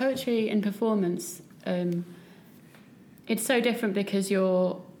 I think poetry and performance, it's so different because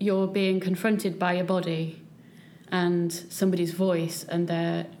you're being confronted by your body and somebody's voice and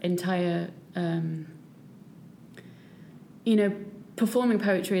their entire, performing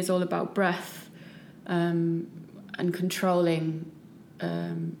poetry is all about breath and controlling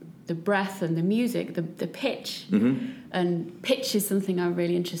the breath and the music, the pitch. And pitch is something I'm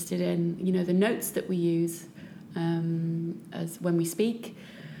really interested in. The notes that we use as when we speak,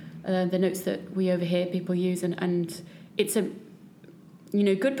 the notes that we overhear people use, and it's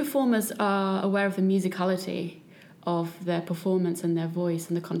good performers are aware of the musicality of their performance and their voice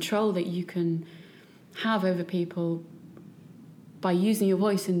and the control that you can have over people by using your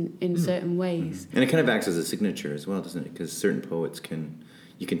voice in certain ways. And it kind of acts as a signature as well, doesn't it? Because certain poets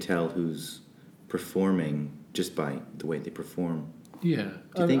you can tell who's performing just by the way they perform. Yeah.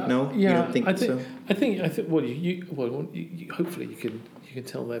 Do you think no? Yeah. You don't think so? I think. Well, you hopefully you can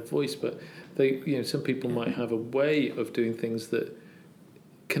tell their voice, but they, some people might have a way of doing things that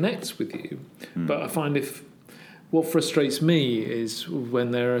connects with you. But I find what frustrates me is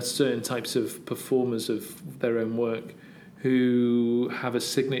when there are certain types of performers of their own work who have a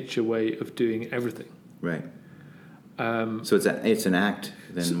signature way of doing everything. Right. So it's an act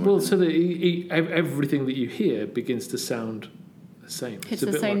then. So that everything that you hear begins to sound the same. It's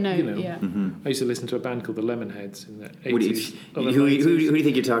the same note. Yeah. I used to listen to a band called the Lemonheads in the 80s. Who do you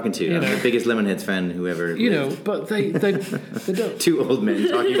think you're talking to? I'm the biggest Lemonheads fan who ever. But they don't. Two old men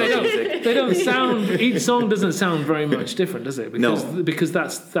talking about music. They don't sound. Each song doesn't sound very much different, does it? Because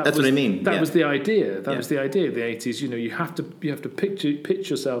that's what I mean. That was the idea. That was the idea of the 80s. You have to pitch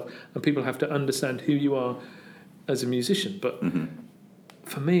yourself, and people have to understand who you are as a musician. But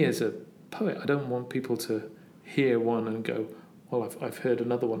for me as a poet, I don't want people to hear one and go, well, I've heard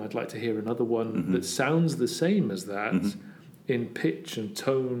another one, I'd like to hear another one that sounds the same as that in pitch and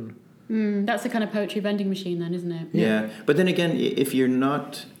tone. That's the kind of poetry vending machine then, isn't it? Yeah. But then again, if you're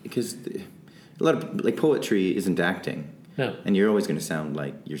not, because a lot of poetry isn't acting. No. And you're always going to sound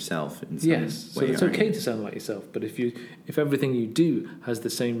like yourself in some way. So it's okay to sound like yourself, but if everything you do has the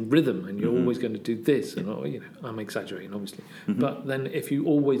same rhythm and you're always going to do this, and I'm exaggerating obviously, but then if you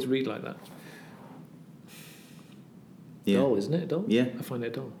always read like that, dull, isn't it? Dull. Yeah, I find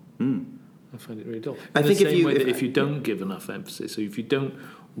it dull. I find it really dull. I think if you don't give enough emphasis, so if you don't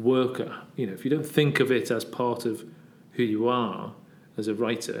if you don't think of it as part of who you are as a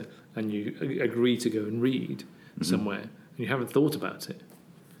writer, and you agree to go and read somewhere, and you haven't thought about it,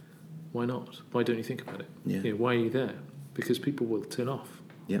 why not? Why don't you think about it? Yeah. Why are you there? Because people will turn off.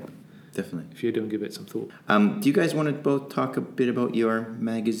 Yeah, definitely. If you don't give it some thought. Do you guys want to both talk a bit about your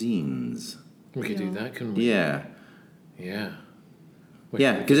magazines? We could do that, couldn't we? Yeah. Yeah.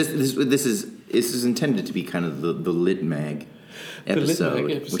 Yeah, because this is intended to be kind of the Lit Mag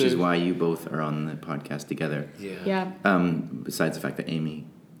episode, which is why you both are on the podcast together. Yeah. Besides the fact that Amy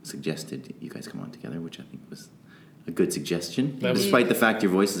suggested you guys come on together, which I think was a good suggestion, despite the fact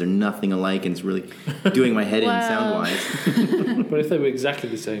your voices are nothing alike and it's really doing my head in sound-wise. But if they were exactly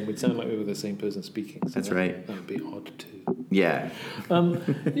the same, we'd sound like we were the same person speaking. So That's right. That would be odd too. Yeah.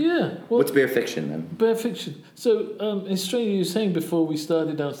 Yeah. Well, what's Bare Fiction then? Bare Fiction. So it's strange you were saying before we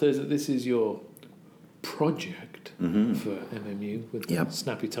started downstairs that this is your project for MMU with the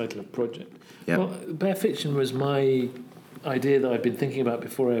snappy title of project. Yep. Well, Bare Fiction was my idea that I'd been thinking about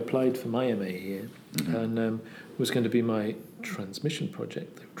before I applied for my MA here, and was going to be my transmission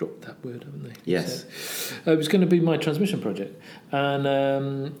project. They've dropped that word, haven't they? Yes. So, it was going to be my transmission project, and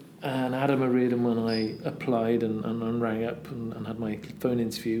Adam O'Riordan, when I applied and rang up and had my phone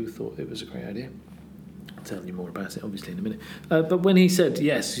interview, thought it was a great idea. I'll tell you more about it, obviously, in a minute. But when he said,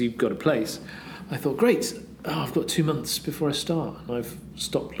 yes, you've got a place, I thought, great, I've got 2 months before I start, and I've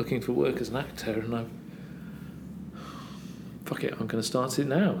stopped looking for work as an actor, and fuck it, I'm going to start it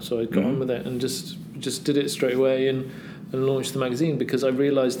now. So I got on with it and just did it straight away and launched the magazine, because I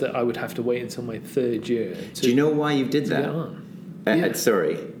realised that I would have to wait until my 3rd year. Do you know why you did that?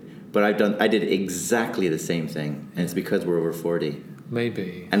 Sorry, but I did exactly the same thing, and it's because we're over 40.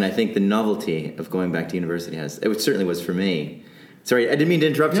 Maybe. And I think the novelty of going back to university it certainly was for me. Sorry, I didn't mean to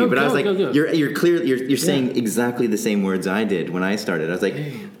interrupt you, but I was like, you're clear. You're saying exactly the same words I did when I started. I was like,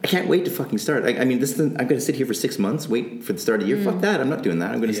 I can't wait to fucking start. I mean, I'm going to sit here for 6 months, wait for the start of the year. Fuck that. I'm not doing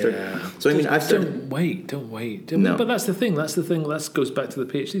that. I'm going to start. So I mean, I've started. Don't wait. No. But that's the thing. That goes back to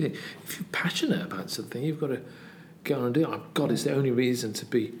the PhD thing. If you're passionate about something, you've got to get on and do it. Oh, God, it's the only reason to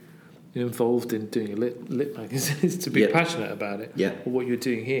be involved in doing a lit magazine is to be passionate about it. Yeah. Or what you're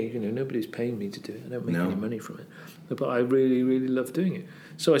doing here, nobody's paying me to do it. I don't make any money from it. But I really, really love doing it.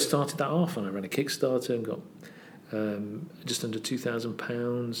 So I started that off, and I ran a Kickstarter and got just under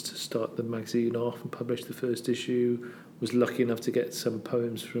 £2,000 to start the magazine off and publish the first issue. Was lucky enough to get some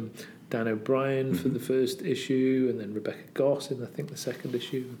poems from Dan O'Brien for the first issue, and then Rebecca Goss in, I think, the second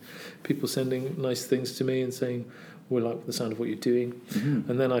issue. People sending nice things to me and saying, we like the sound of what you're doing.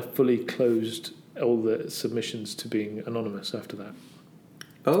 And then I fully closed all the submissions to being anonymous after that.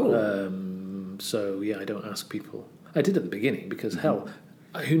 So, I don't ask people. I did at the beginning because, hell,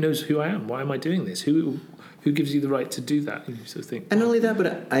 who knows who I am? Why am I doing this? Who gives you the right to do that? You sort of think. And not only that,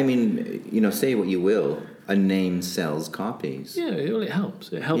 but I mean, say what you will, a name sells copies. Yeah, it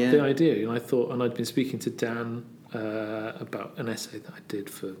helps. It helped the idea. And I thought, and I'd been speaking to Dan about an essay that I did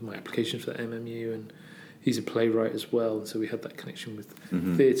for my application for the MMU, and he's a playwright as well, and so we had that connection with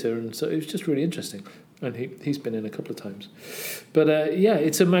theatre, and so it was just really interesting. And he's been in a couple of times. But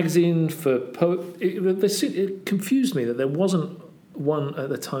it's a magazine for poets. It confused me that there wasn't one at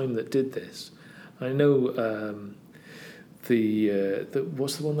the time that did this. I know what's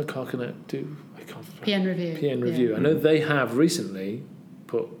the one that Carcanet do? I can't remember. PN Review. I know they have recently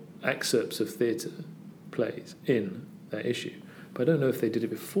put excerpts of theatre plays in their issue, but I don't know if they did it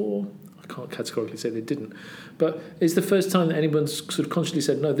before. I can't categorically say they didn't. But it's the first time that anyone's sort of consciously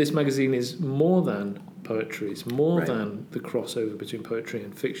said, no, this magazine is more than poetry. It's more than the crossover between poetry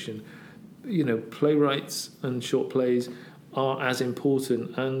and fiction. Playwrights and short plays are as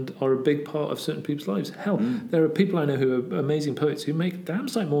important and are a big part of certain people's lives. Hell, there are people I know who are amazing poets who make a damn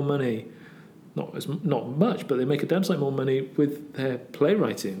sight more money, not much, but they make a damn sight more money with their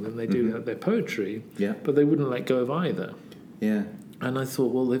playwriting than they do their poetry. Yeah. But they wouldn't let go of either. Yeah. And I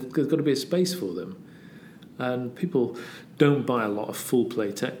thought, well, there's got to be a space for them. And people don't buy a lot of full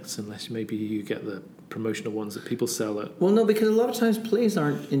play texts unless maybe you get the promotional ones that people sell at. Well, no, because a lot of times plays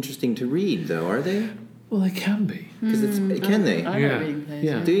aren't interesting to read, though, are they? Well, they can be. Can they? I like reading plays.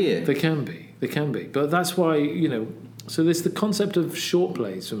 Yeah. Do you? They can be. But that's why, so the concept of short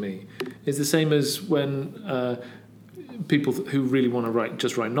plays for me is the same as when people who really want to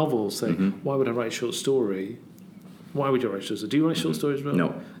write novels say, why would I write a short story? Why would you write short stories? Do you write short stories as well?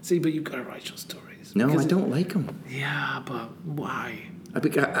 No. See, but you've got to write short stories. No, I don't like them. Yeah, but why?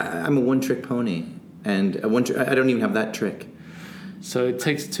 I'm a one-trick pony, and I don't even have that trick. So it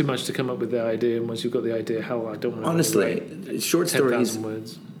takes too much to come up with the idea, and once you've got the idea, hell, I don't want to honestly, short stories.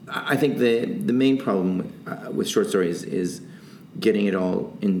 Words. I think the main problem with short stories is getting it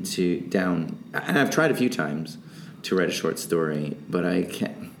all down. And I've tried a few times to write a short story, but I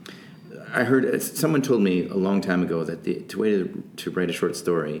can't. I heard someone told me a long time ago that the way to write a short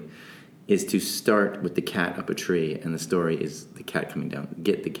story is to start with the cat up a tree, and the story is the cat coming down.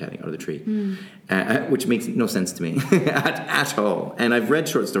 Get the cat out of the tree, which makes no sense to me at all. And I've read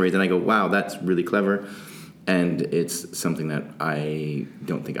short stories, and I go, "Wow, that's really clever." And it's something that I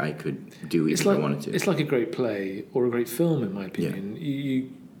don't think I could do if I wanted to. It's like a great play or a great film, in my opinion.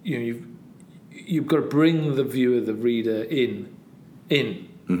 Yeah. You've got to bring the viewer, the reader, into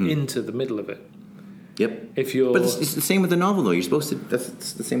the middle of it. Yep. But it's the same with the novel, though. You're supposed to.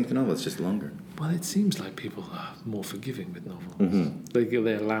 That's the same with the novel. It's just longer. Well, it seems like people are more forgiving with novels.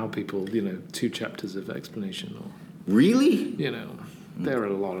 They allow people, 2 chapters of explanation, or really, there are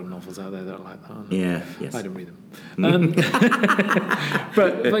a lot of novels out there that are like that. Yeah. Yes. I don't read them.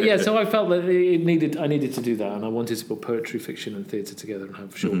 But yeah, so I felt that I needed to do that, and I wanted to put poetry, fiction, and theatre together and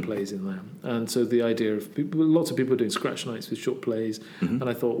have short plays in there. And so the idea of lots of people are doing scratch nights with short plays, and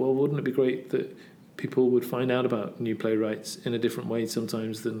I thought, well, wouldn't it be great that people would find out about new playwrights in a different way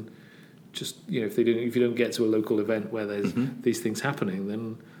sometimes than just if you don't get to a local event where there's these things happening,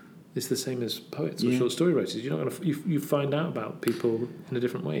 then it's the same as poets or short story writers. You're not going to you find out about people in a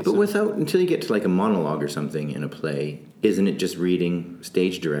different way. But until you get to like a monologue or something in a play, isn't it just reading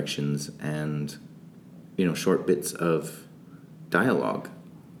stage directions and short bits of dialogue?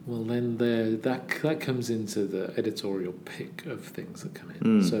 Well, then that comes into the editorial pick of things that come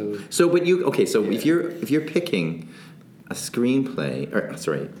in. If you're picking a screenplay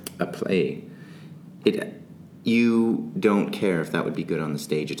a play, you don't care if that would be good on the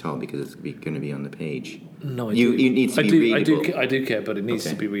stage at all because it's going to be on the page. No, it needs to be readable. I do care, but it needs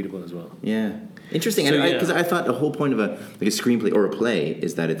to be readable as well. Yeah, interesting. Because I thought the whole point of a screenplay or a play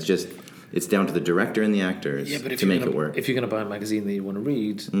is that it's down to the director and the actors to make it work. If you're going to buy a magazine that you want to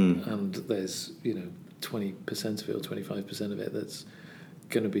read, and there's 20% of it or 25% of it that's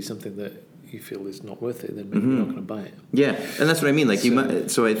going to be something that you feel is not worth it, then maybe you're not going to buy it. Yeah, and that's what I mean.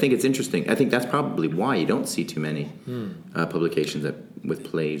 So I think it's interesting. I think that's probably why you don't see too many publications with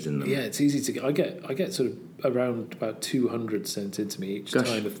plays in them. Yeah, it's easy to get. I get sort of around about 200 sent in to me each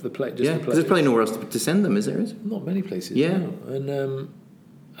time of the play. Because there's probably nowhere else to send them, is there? Not many places. Yeah, no.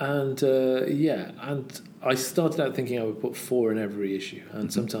 And I started out thinking I would put 4 in every issue,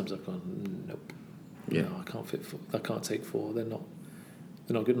 and sometimes I've gone, nope. Yeah, no, I can't fit 4. I can't take 4. They're not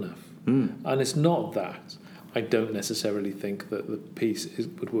good enough. And it's not that I don't necessarily think that the piece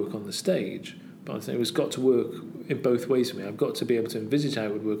would work on the stage, but I think it's got to work in both ways for me. I've got to be able to envisage how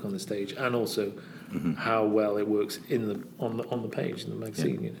it would work on the stage, and also how well it works on the page in the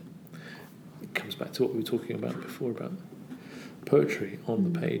magazine. Yeah. It comes back to what we were talking about before about poetry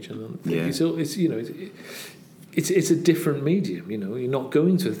on the page, and it's a different medium. You're not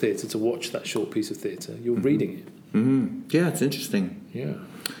going to a theatre to watch that short piece of theatre. You're reading it. Yeah, it's interesting. Yeah.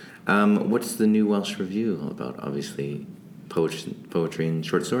 What's the new Welsh Review all about? Obviously, poetry and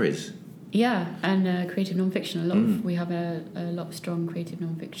short stories. Yeah, and creative non-fiction. We have a lot of strong creative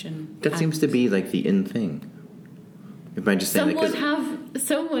non-fiction. That seems to be like the in thing. If I just some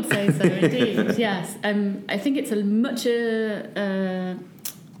would say so. Indeed, yes. I think it's a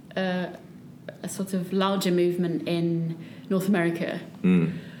sort of larger movement in North America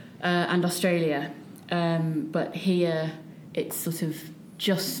and Australia, but here it's sort of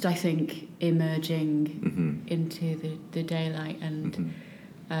just, I think, emerging into the daylight. And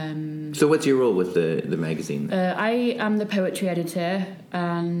so what's your role with the magazine? I am the poetry editor,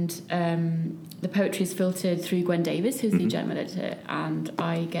 and the poetry is filtered through Gwen Davis, who's the general editor, and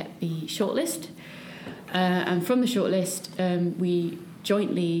I get the shortlist. And from the shortlist, we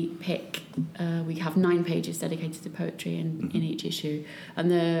jointly pick, we have 9 pages dedicated to poetry in each issue.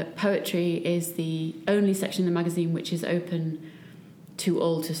 And the poetry is the only section in the magazine which is open to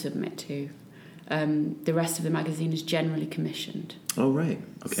all to submit to. The rest of the magazine is generally commissioned. Oh, right.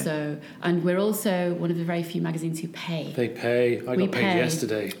 Okay. So, and we're also one of the very few magazines who pay. They pay. I got paid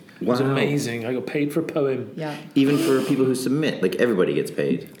yesterday. It was amazing. I got paid for a poem. Yeah. Even for people who submit, like everybody gets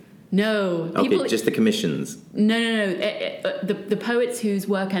paid. No. Okay, just the commissions. No. The poets whose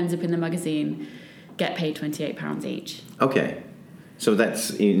work ends up in the magazine get paid £28 each. Okay. So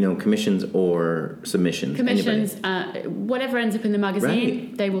that's, commissions or submissions. Commissions, whatever ends up in the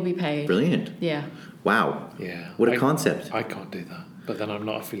magazine, They will be paid. Brilliant. Yeah. Wow. Yeah. What a concept. I can't do that. But then I'm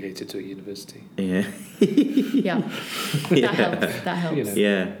not affiliated to a university. Yeah. Yeah. That helps.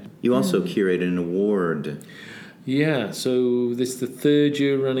 Yeah. You also curated an award. Yeah, so this is the third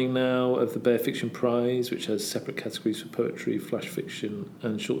year running now of the Bear Fiction Prize, which has separate categories for poetry, flash fiction,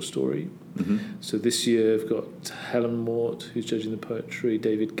 and short story. Mm-hmm. So this year I've got Helen Mort, who's judging the poetry,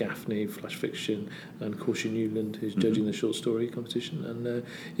 David Gaffney, flash fiction, and Corsia Newland, who's judging the short story competition. And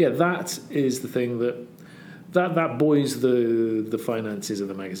that is the thing that buoys the finances of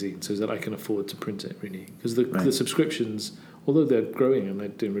the magazine, so that I can afford to print it, really. Because the subscriptions, although they're growing and they're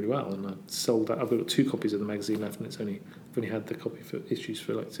doing really well, and I've got 2 copies of the magazine left, and I've only had the copy for issues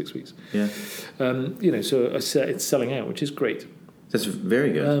for like 6 weeks. Yeah. So it's selling out, which is great. That's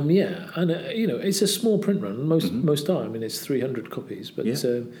very good. And it's a small print run. Most are. I mean, it's 300 copies, but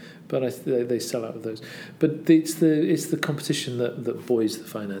they sell out of those. But it's the competition that buoys the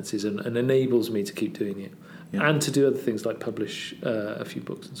finances and enables me to keep doing it. Yeah. And to do other things like publish a few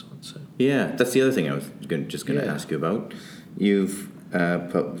books and so on. So that's the other thing I was just going to ask you about. You've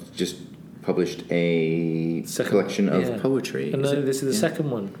just published a collection of poetry. And this is the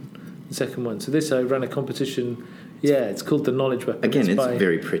second one. The second one. So I ran a competition. Yeah, it's called The Knowledge Weapon. Again, it's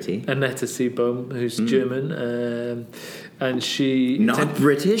very pretty. Annette Seebohm, who's German, and she... Not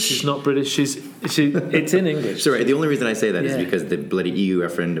British? She's not British. It's in English. Sorry, the only reason I say that is because the bloody EU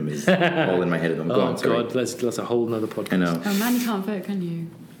referendum is all in my head. God, that's a whole nother podcast. I know. Oh man, you can't vote, can you?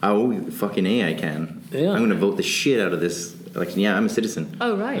 Oh, fucking A, I can. Yeah. I'm going to vote the shit out of this election. Yeah, I'm a citizen.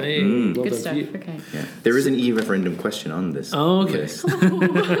 Oh, right. Hey, well good stuff, okay. Yeah. There is an EU referendum question on this. Oh, okay.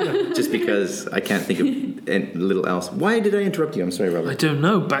 Just because I can't think of little else. Why did I interrupt you? I'm sorry, Robert. I don't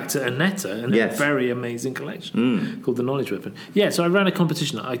know. Back to Annette and a very amazing collection called The Knowledge Weapon. Yeah, so I ran a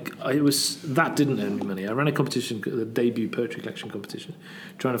competition. That didn't earn me money. I ran a competition, the debut poetry collection competition,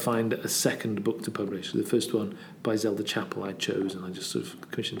 trying to find a second book to publish. The first one by Zelda Chappell I chose, and I just sort of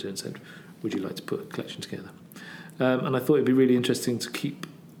commissioned her and said, would you like to put a collection together? And I thought it'd be really interesting to keep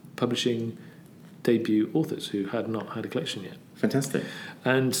publishing debut authors who had not had a collection yet. Fantastic.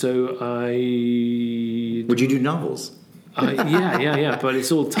 And so Would you do novels? Yeah, but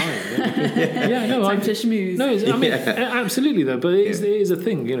it's all time. Time to schmooze. Absolutely though. But it is a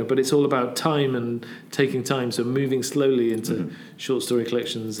thing, But it's all about time and taking time. So moving slowly into short story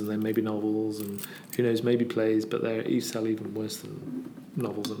collections, and then maybe novels, and who knows, maybe plays. But they sell even worse than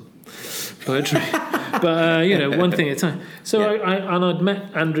novels and poetry. But one thing at a time. So I'd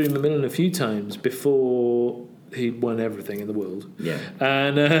met Andrew McMillan a few times before he'd won everything in the world. Yeah.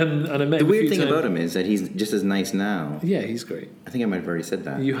 And I met the weird thing about him is that he's just as nice now. Yeah, he's great. I think I might have already said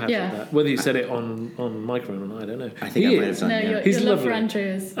that. You have said that. Whether you said it on microphone or not, I don't know. I think I might have done. No, he's your love lovely. for Andrew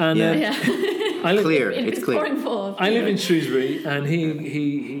is. And, it's clear. I live in Shrewsbury, and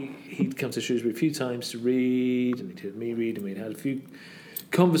he'd come to Shrewsbury a few times to read, and he'd heard me read, and we'd had a few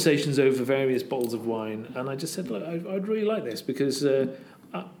conversations over various bottles of wine. And I just said, look, I'd really like this because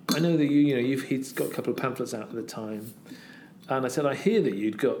I know that he's got a couple of pamphlets out at the time. And I said, I hear that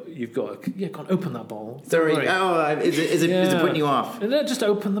you've got can't open that bottle. Sorry. Is it putting you off? No, just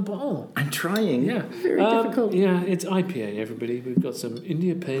open the bottle. I'm trying. Yeah. Very difficult. Yeah, it's IPA, everybody. We've got some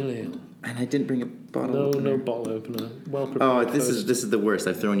India Pale Ale. And I didn't bring a bottle opener. No bottle opener. Well prepared. Oh, this is the worst.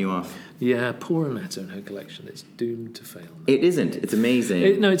 I've thrown you off. Yeah, poor Annette and her collection. It's doomed to fail. It isn't. It's amazing.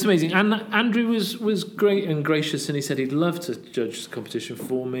 It's amazing. And Andrew was great and gracious, and he said he'd love to judge the competition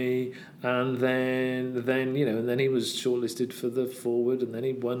for me. And then he was shortlisted for the Forward, and then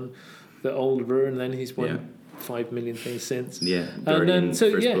he won the Aldeburgh, and then he's won 5 million things since. Yeah, and then it's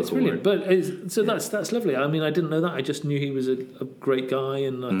brilliant. But that's lovely. I mean, I didn't know that. I just knew he was a great guy,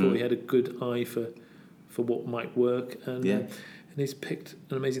 and I thought he had a good eye for what might work. And and he's picked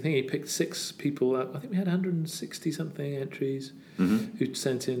an amazing thing. He picked 6 people. I think we had 160 something entries who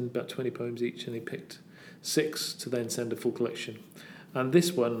sent in about 20 poems each, and he picked 6 to then send a full collection. And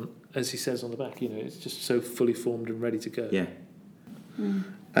this one, as he says on the back, it's just so fully formed and ready to go. Yeah.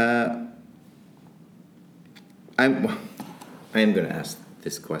 I am going to ask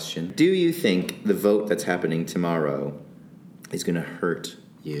this question. Do you think the vote that's happening tomorrow is going to hurt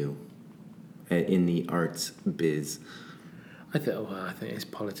you in the arts biz? I think it's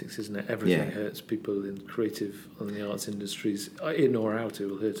politics, isn't it? Everything hurts people in creative and the arts industries, in or out. It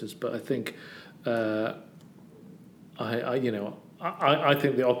will hurt us. But I think, I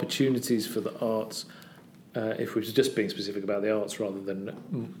think the opportunities for the arts, if we're just being specific about the arts rather than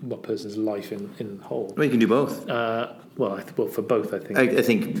one person's life in whole. Well, you can do both. For both, I think. I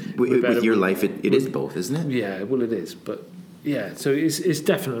think with your life, it is both, isn't it? Yeah, well, it is. But yeah, so it's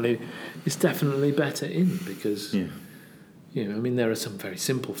definitely better in because. Yeah. There are some very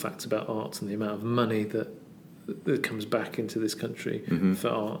simple facts about arts and the amount of money that comes back into this country for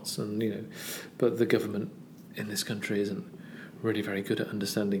arts, and but the government in this country isn't really very good at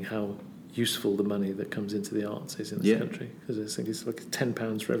understanding how useful the money that comes into the arts is in this country, because I think it's like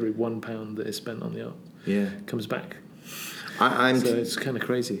 £10 for every £1 that is spent on the arts. Yeah, comes back. So it's kind of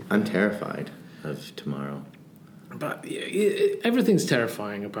crazy. I'm terrified of tomorrow. But everything's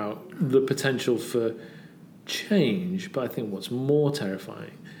terrifying about the potential for change. But I think what's more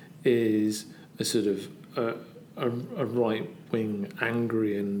terrifying is a sort of a right-wing,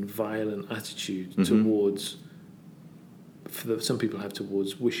 angry and violent attitude towards, some people have,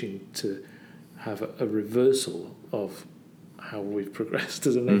 towards wishing to have a reversal of how we've progressed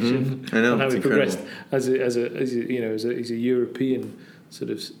as a nation. I know, and how we've incredible. progressed as a European sort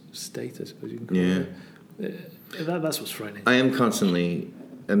of state, I suppose you can call it. That's what's frightening. I am constantly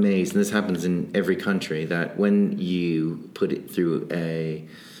amazed, and this happens in every country, that when you put it through a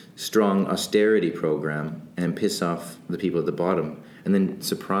strong austerity program and piss off the people at the bottom, and then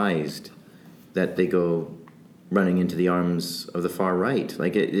surprised that they go running into the arms of the far right.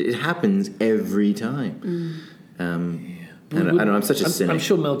 Like, it happens every time. I'm such a cynic. I'm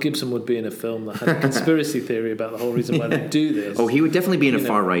sure Mel Gibson would be in a film that had a conspiracy theory about the whole reason why they do this. Oh, he would definitely be in a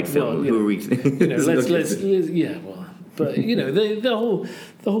far right film. Who are we? But the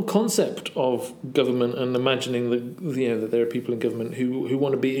whole concept of government and imagining that there are people in government who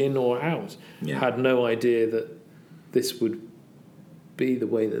want to be in or out had no idea that this would be the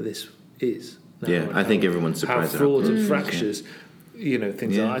way that this is. I think everyone's surprised how frauds and fractures,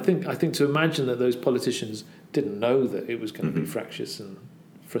 things are. I think to imagine that those politicians didn't know that it was going to be fractious and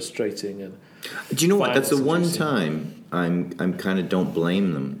frustrating and. Do you know what? That's the one time I'm kind of don't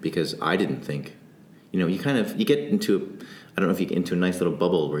blame them, because I didn't think. You get into I don't know if you get into a nice little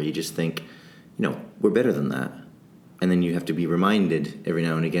bubble where you just think, we're better than that. And then you have to be reminded every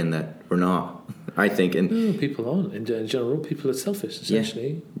now and again that we're not, I think. And people aren't. In general, people are selfish,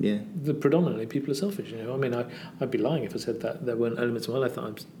 essentially. Yeah. Predominantly, people are selfish. I mean, I'd be lying if I said that there weren't elements of my life that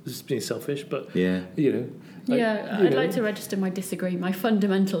I'm just being selfish, but, I'd like to register my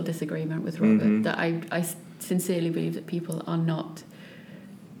fundamental disagreement with Robert, that I sincerely believe that people are not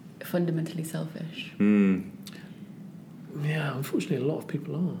fundamentally selfish. Yeah, unfortunately, a lot of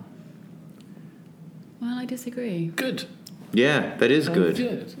people are. Well, I disagree. Good. Yeah, that is good.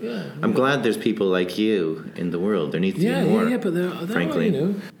 Yeah. I'm glad there's people like you in the world. There needs to be more. Yeah, but there frankly.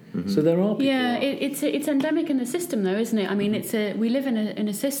 are, So there are people. Yeah, it's endemic in the system, though, isn't it? I mean, we live in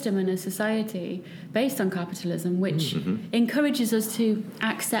a system and a society based on capitalism, which encourages us to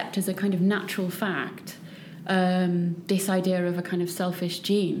accept as a kind of natural fact this idea of a kind of selfish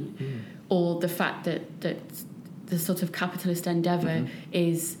gene, or the fact that the sort of capitalist endeavour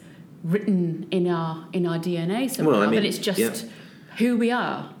is written in our DNA somehow, that it's just who we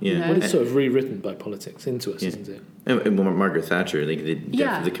are. Yeah. Well, it's sort of rewritten by politics into us, isn't it? And Margaret Thatcher, the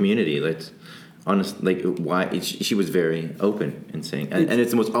death of the community, why she was very open in saying, and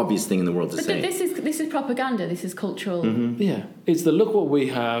it's the most obvious thing in the world to say. This is propaganda. This is cultural. Yeah, it's the look what we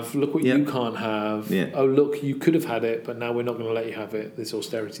have, look what you can't have. Yeah. Oh, look, you could have had it, but now we're not going to let you have it. This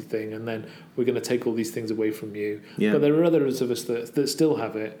austerity thing, and then we're going to take all these things away from you. Yeah. But there are others of us that still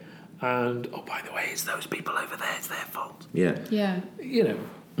have it. And by the way, it's those people over there. It's their fault. Yeah. Yeah.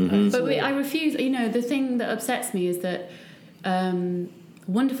 But I refuse. The thing that upsets me is that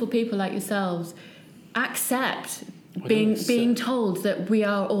wonderful people like yourselves accept being told that we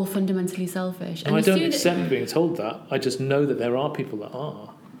are all fundamentally selfish. And I don't accept being told that. I just know that there are people that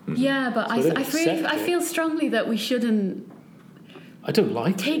are. Yeah, but so I feel strongly that we shouldn't. I don't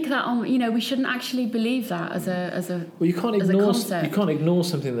like take that on. We shouldn't actually believe that as a. Well, you can't ignore. Concept. You can't ignore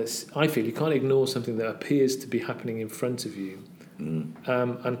something that's. I feel you can't ignore something that appears to be happening in front of you,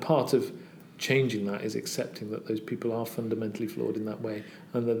 and part of changing that is accepting that those people are fundamentally flawed in that way,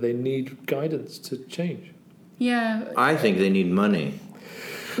 and that they need guidance to change. Yeah. I think they need money.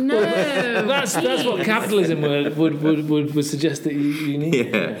 No, that's what capitalism would suggest that you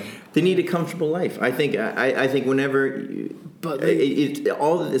need. Yeah. They need a comfortable life. I think whenever. But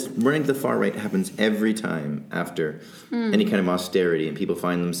all of this running to the far right happens every time after any kind of austerity, and people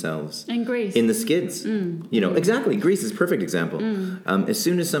find themselves in Greece in the skids. Exactly. Greece is a perfect example. As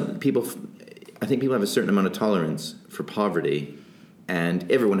soon as I think people have a certain amount of tolerance for poverty,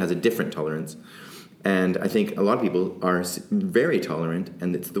 and everyone has a different tolerance. And I think a lot of people are very tolerant,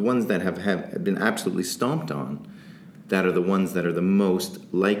 and it's the ones that have been absolutely stomped on that are the ones that are the most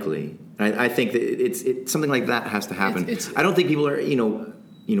likely. I think that it's something like that has to happen. I don't think people are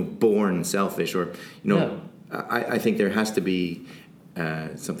born selfish, or No. I think there has to be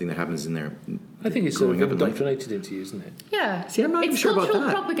something that happens in there. I think it's sort of indoctrinated into you, isn't it? Yeah. See, I'm not even sure about that. It's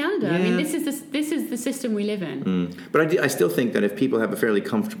cultural propaganda. Yeah. I mean, this is the system we live in. But I still think that if people have a fairly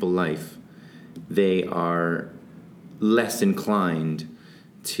comfortable life, they are less inclined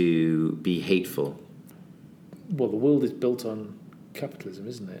to be hateful. Well, the world is built on capitalism,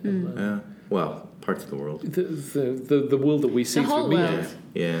 isn't it? Well, parts of the world. The world that we see The whole through media. world.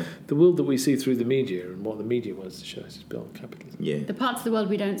 Yeah. The world that we see through the media and what the media wants to show us is built on capitalism. Yeah. The parts of the world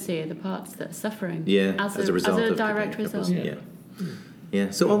we don't see are the parts that are suffering. Yeah. As a result as a of direct result. Yeah.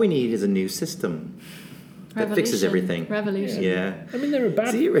 Yeah. So all we need is a new system that fixes everything. Revolution. Yeah. I mean, there are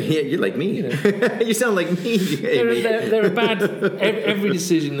bad... See, you're like me. You know. You sound like me. There are bad... Every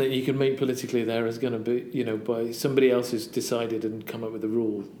decision that you can make politically there is going to be, by somebody else who's decided and come up with a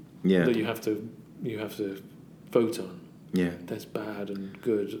rule that you have to vote on. Yeah. There's bad and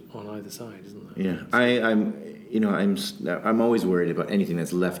good on either side, isn't there? Yeah. I'm always worried about anything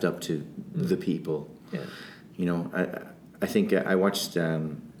that's left up to the people. Yeah. I think I watched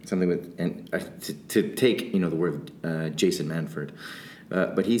something with to take the word Jason Manford,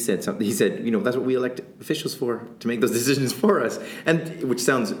 but he said something. He said, that's what we elect officials for, to make those decisions for us, and which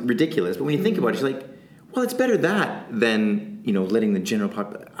sounds ridiculous, but when you think about it, you're like, well, it's better that than letting the general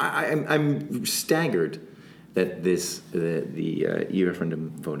population. I'm staggered that the referendum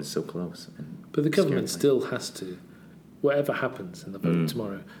vote is so close. But the government still has to. Whatever happens in the vote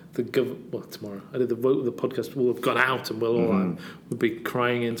tomorrow, tomorrow, I did the vote. The podcast will have gone out, and we'll be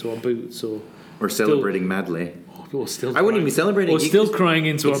crying into our boots, or celebrating madly. Or still, I wouldn't even be celebrating. Or still crying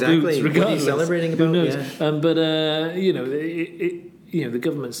into our boots, regardless. What are you celebrating about? Who knows? Yeah. But the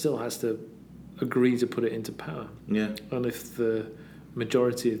government still has to agree to put it into power. Yeah. And if the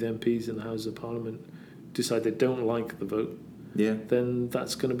majority of the MPs in the House of Parliament decide they don't like the vote, then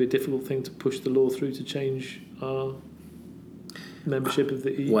that's going to be a difficult thing to push the law through to change our membership of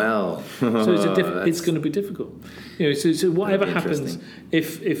the EU. Well, so it's going to be difficult. So whatever happens,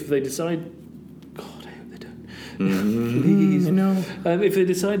 if they decide, God, I hope they don't. Please, if they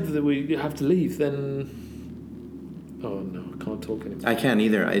decide that we have to leave, then oh no, I can't talk anymore. I can't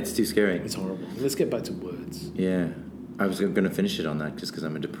either. It's too scary. It's horrible. Let's get back to words. Yeah, I was going to finish it on that just because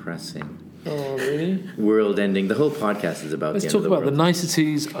I'm a depressing. Oh really? World ending. The whole podcast is about. Let's talk about the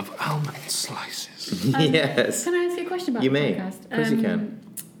niceties of almond slices. Yes. Can I ask you a question about the podcast? Of course you can.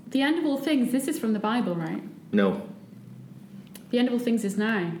 The end of all things. This is from the Bible, right? No. The end of all things is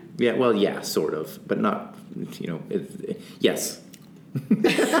now. Yeah. Well, yeah, sort of, but not. Yes.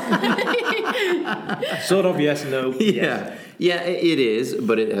 Sort of. Yes. No. Yeah. Yes. Yeah. It is,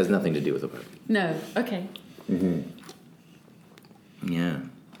 but it has nothing to do with the Bible. No. Okay. Yeah.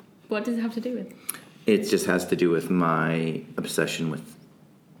 What does it have to do with? It just has to do with my obsession with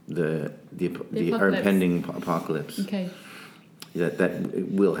the impending apocalypse. Okay. That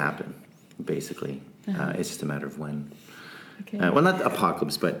will happen, basically. It's just a matter of when. Okay. Well, not the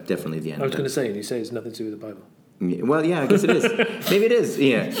apocalypse, but definitely the end. I was going to say, and you say it's nothing to do with the Bible. Yeah, well, yeah, I guess it is. Maybe it is.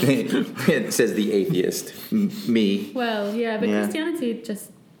 Yeah, it says the atheist. Me. Well, yeah, but Christianity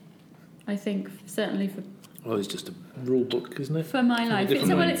just, I think, certainly for. Oh, it's just a rule book, isn't it? For my life,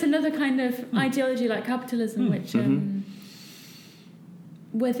 it's another kind of ideology like capitalism, which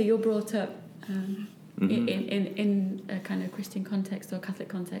whether you're brought up in a kind of Christian context or Catholic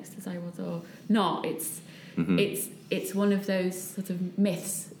context, as I was, or not, it's one of those sort of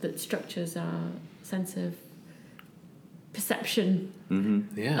myths that structures our sense of perception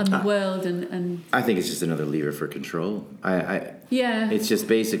of the world, and I think it's just another lever for control. Yeah. It's just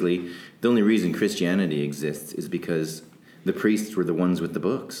basically the only reason Christianity exists is because the priests were the ones with the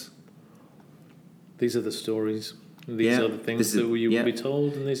books. These are the stories. These are the things that you will be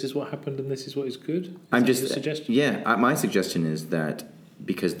told, and this is what happened, and this is what is good. I'm just your suggestion. Yeah, my suggestion is that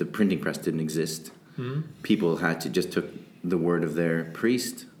because the printing press didn't exist, people had to just took the word of their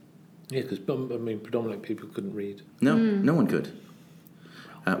priest. Yeah, because predominantly people couldn't read. No, no one could.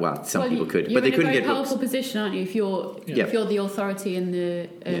 Well, some people could, but they couldn't get books. You're in a very powerful position, aren't you? If you're the authority in the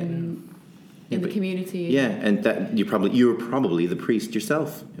the community. Yeah, and that you're probably the priest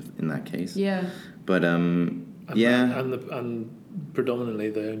yourself in that case. Yeah. But and predominantly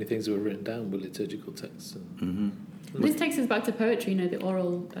the only things that were written down were liturgical texts. This takes us back to poetry, the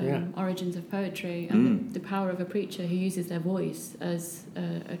oral origins of poetry, and the power of a preacher who uses their voice as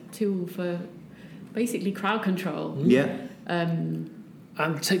a tool for basically crowd control. Yeah.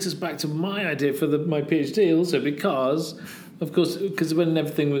 And it takes us back to my idea for my PhD also, because when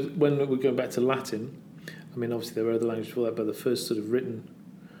we're going back to Latin, I mean, obviously there were other languages before that, but the first sort of written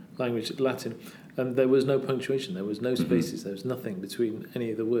language, Latin, and there was no punctuation, there was no spaces, there was nothing between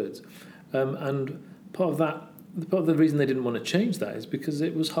any of the words. And part of the reason they didn't want to change that is because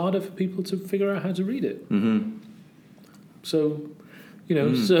it was harder for people to figure out how to read it. So, so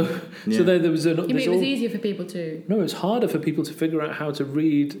there was an... You mean it was easier for people to... No, it was harder for people to figure out how to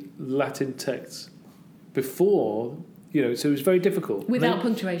read Latin texts before So it was very difficult. Without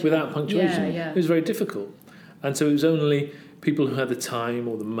punctuation. Without punctuation. Yeah. It was very difficult. And so it was only people who had the time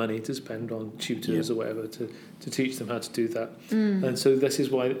or the money to spend on tutors or whatever to teach them how to do that. And so this is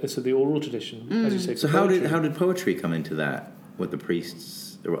why, so the oral tradition, as you say. So how did poetry come into that with the priests?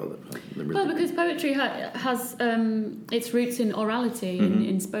 Well, because poetry has its roots in orality,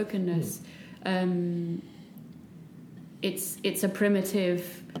 in spokenness. It's a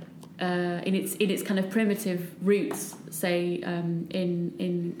primitive, in its kind of primitive roots, say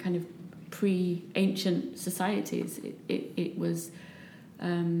in kind of pre-ancient societies. It was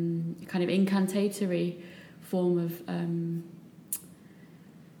kind of incantatory form of.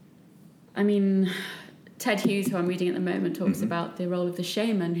 Ted Hughes, who I'm reading at the moment, talks about the role of the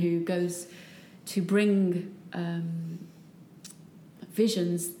shaman who goes to bring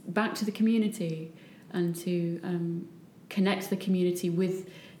visions back to the community and to connect the community with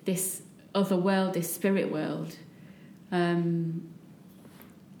this other world, this spirit world. And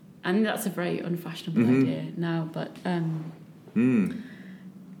that's a very unfashionable idea now, but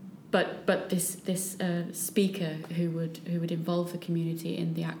this speaker who would involve the community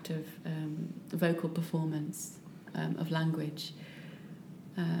in the act of vocal performance of language.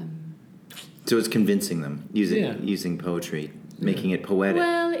 So it's convincing them using poetry, making it poetic.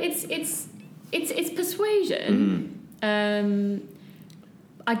 Well, it's persuasion.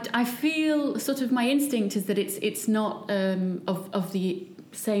 I feel sort of my instinct is that it's not of the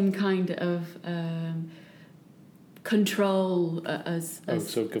same kind of control as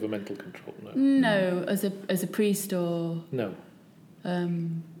so governmental control. No, as a priest or no.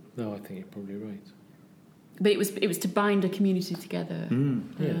 No, I think you're probably right. But it was to bind a community together.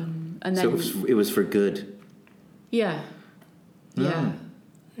 And then so it was for good. Yeah. Yeah.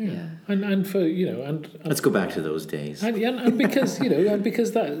 And for and let's go back to those days. And because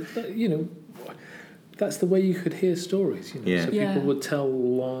because that that's the way you could hear stories. So people would tell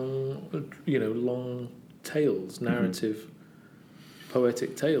long tales, narrative,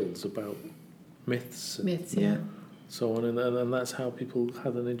 poetic tales about myths. So on, and that's how people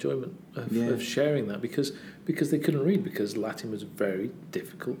had an enjoyment of sharing that because they couldn't read, because Latin was very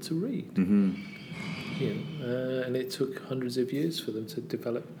difficult to read. And it took hundreds of years for them to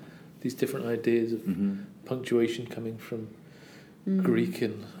develop these different ideas of punctuation coming from Greek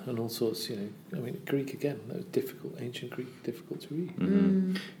and all sorts. Greek again, that was difficult. Ancient Greek, difficult to read.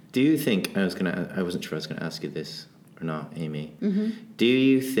 Do you think I wasn't sure I was going to ask you this or not, Amy? Do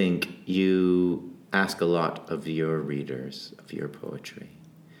you think you ask a lot of your readers of your poetry?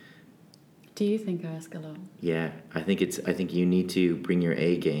 Do you think I ask a lot? Yeah, I think you need to bring your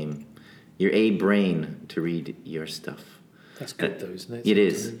A game, your A brain to read your stuff. That's good though, isn't it? It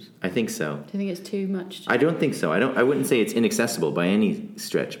is. I think so. Do you think it's too much? I don't think so. I wouldn't say it's inaccessible by any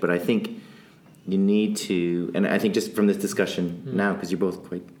stretch, but I think you need to, and I think just from this discussion now, because you're both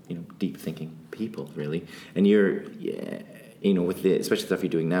quite deep thinking people, really, and you're with the especially stuff you're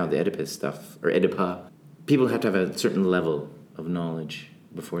doing now, the Oedipus stuff or Oedipa, people have to have a certain level of knowledge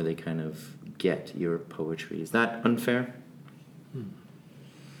before they kind of get your poetry. Is that unfair?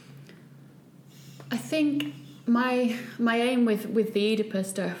 I think my aim with the Oedipus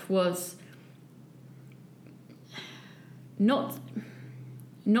stuff was not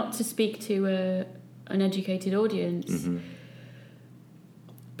to speak to an educated audience,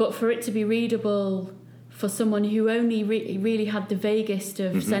 but for it to be readable for someone who only really had the vaguest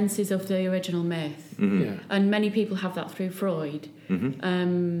of senses of the original myth. And many people have that through Freud,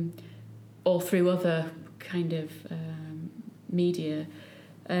 or through other kind of media.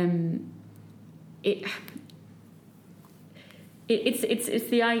 It's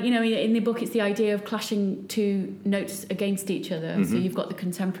the in the book it's the idea of clashing two notes against each other. So you've got the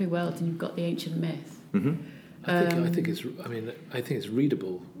contemporary world and you've got the ancient myth. I think it's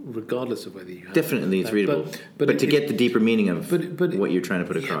readable regardless of whether you have definitely it's readable, but to get the deeper meaning of what you're trying to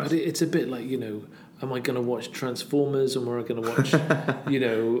put across. But it's a bit like am I going to watch Transformers, or am I going to watch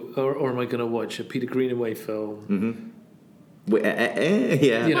or am I going to watch a Peter Greenaway film? Peter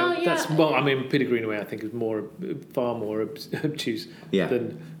Greenaway I think is far more obtuse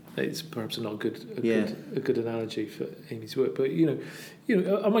than it's perhaps not a good analogy for Amy's work. But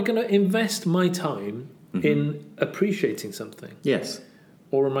am I going to invest my time in appreciating something? Yes.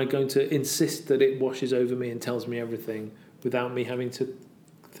 Or am I going to insist that it washes over me and tells me everything without me having to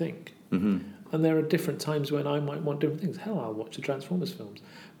think? And there are different times when I might want different things. Hell, I'll watch the Transformers films,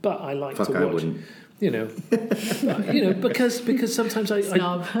 but I like to watch. I wouldn't. Because sometimes I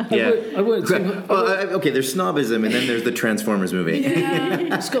work okay, there's snobism, and then there's the Transformers movie.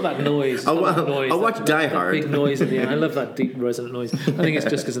 Yeah, it's got that noise. I'll watch Die Hard. Big noise in the end. I love that deep resonant noise. I think it's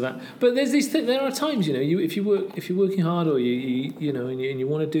just because of that. But there's these things. There are times, if you're working hard, or you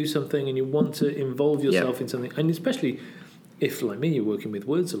want to do something, and you want to involve yourself in something, and especially if, like me, you're working with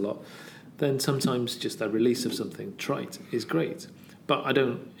words a lot, then sometimes just that release of something trite is great. But I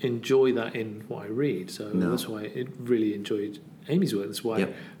don't enjoy that in what I read, so that's why I really enjoyed Amy's work. That's why,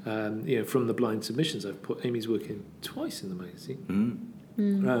 from the blind submissions, I've put Amy's work in twice in the magazine.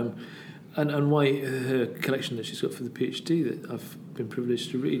 And why her collection that she's got for the PhD that I've been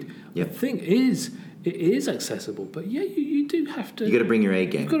privileged to read, I think it is accessible. But you do have to. You got to bring your A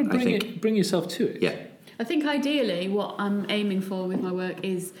game. You've got to bring yourself to it. Yeah. I think ideally, what I'm aiming for with my work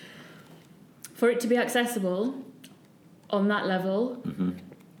is for it to be accessible. On that level,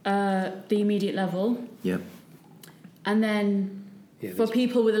 the immediate level. Yeah. And then for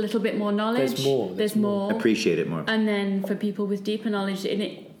people with a little bit more knowledge, there's more. Appreciate it more. And then for people with deeper knowledge,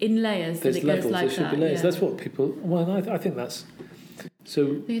 in layers, there's that it levels, goes like there should that. Be layers. Yeah. That's what people. Well, I think that's. So I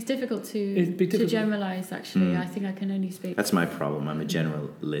think it's difficult to generalise, actually. I think I can only speak. That's my problem. I'm a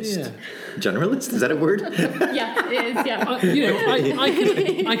generalist. Yeah. Generalist? Is that a word? Yeah, it is, yeah. I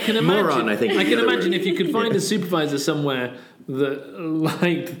can imagine. Moron, I think. I can imagine if you could find a supervisor somewhere that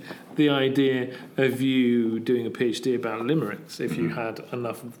liked the idea of you doing a PhD about limericks, if you had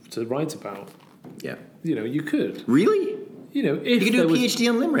enough to write about. Yeah. You could. Really? If you could do a PhD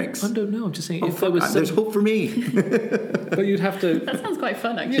on limericks. I don't know. I'm just saying if there was. There's hope for me. But you'd have to. That sounds quite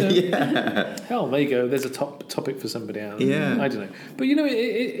fun, actually. Yeah. Hell, there you go. There's a topic for somebody else. Yeah. I don't know. But it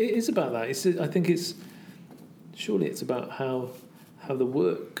is about that. I think it's about how the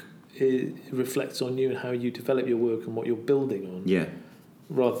work reflects on you and how you develop your work and what you're building on. Yeah.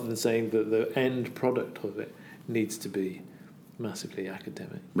 Rather than saying that the end product of it needs to be massively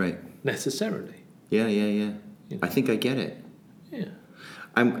academic. Right. Necessarily. Yeah. I think I get it. Yeah.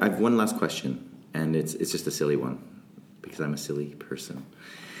 I have one last question, and it's just a silly one, because I'm a silly person.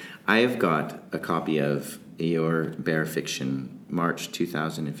 I have got a copy of your Bear Fiction, March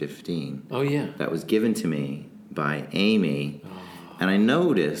 2015. Oh, yeah. That was given to me by Amy, and I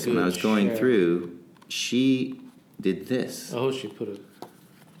noticed when I was going through, she did this. Oh, she put it.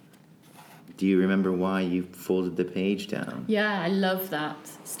 Do you remember why you folded the page down? Yeah, I love that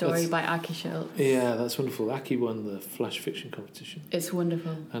story by Aki Schultz. Yeah, that's wonderful. Aki won the Flash Fiction competition. It's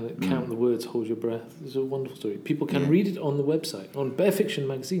wonderful. And Count the Words, Hold Your Breath. It's a wonderful story. People can read it on the website, on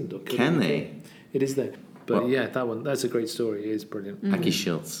bearfictionmagazine.co. Can they? It is there. But that one, that's a great story. It is brilliant. Aki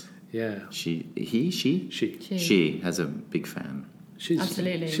Schultz. Yeah. She has a big fan.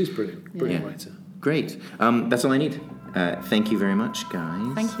 Absolutely. She's brilliant. Brilliant writer. Great. That's all I need. Thank you very much,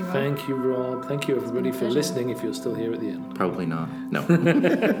 guys. Thank you, Rob. Thank you, Rob. Thank you, everybody, for listening, if you're still here at the end. Probably not. No.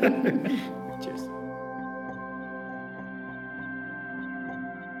 Cheers.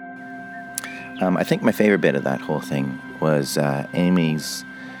 I think my favorite bit of that whole thing was Amy's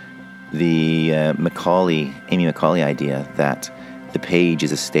Amy Macaulay idea that the page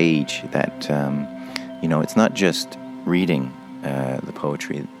is a stage, that it's not just reading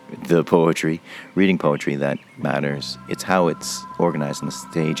reading poetry that matters. It's how it's organized on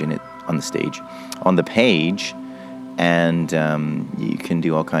the page, and you can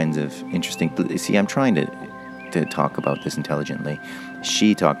do all kinds of interesting. See, I'm trying to talk about this intelligently.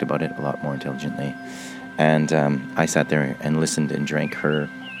 She talked about it a lot more intelligently, and I sat there and listened and drank her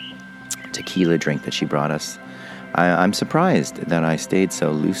tequila drink that she brought us. I'm surprised that I stayed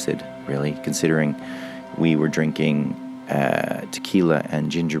so lucid, really, considering we were drinking tequila and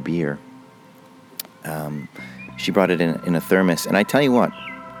ginger beer. She brought it in a thermos, and I tell you what,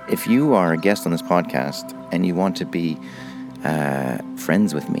 if you are a guest on this podcast and you want to be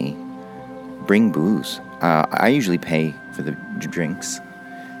friends with me, bring booze. I usually pay for the drinks,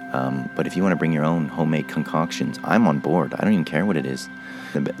 but if you want to bring your own homemade concoctions, I'm on board. I don't even care what it is.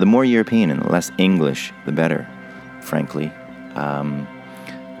 The more European and the less English, the better, frankly.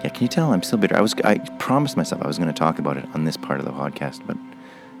 Yeah, can you tell I'm still bitter? I promised myself I was going to talk about it on this part of the podcast, but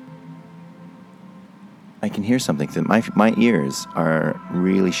I can hear something. My ears are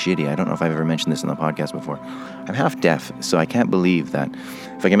really shitty. I don't know if I've ever mentioned this on the podcast before. I'm half deaf, so I can't believe that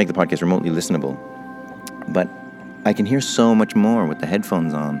if I can make the podcast remotely listenable. But I can hear so much more with the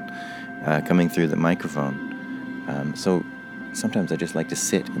headphones on, coming through the microphone. So sometimes I just like to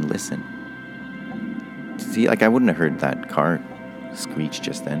sit and listen. See, I wouldn't have heard that car screech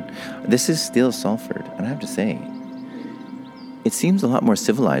just then. This is still Salford, and I have to say, it seems a lot more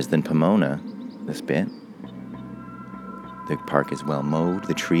civilized than Pomona. this bit. The park is well mowed.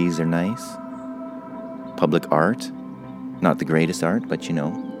 The trees are nice. Public art. Not the greatest art, but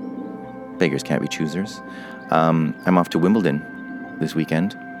beggars can't be choosers. I'm off to Wimbledon this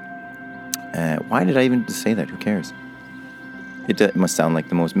weekend. Why did I even say that? Who cares? It must sound like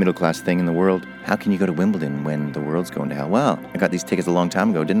the most middle-class thing in the world. How can you go to Wimbledon when the world's going to hell? Well, I got these tickets a long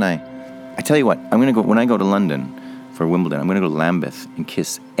time ago, didn't I? I tell you what, when I go to London for Wimbledon, I'm going to go to Lambeth and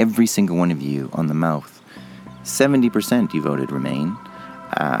kiss every single one of you on the mouth. 70% you voted Remain.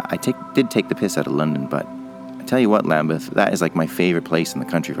 I did take the piss out of London, but I tell you what, Lambeth, that is like my favorite place in the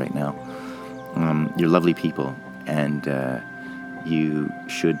country right now. You're lovely people, and you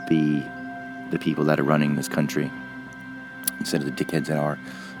should be the people that are running this country instead of the dickheads that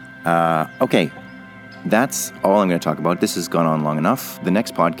are. Okay, that's all I'm going to talk about. This has gone on long enough. The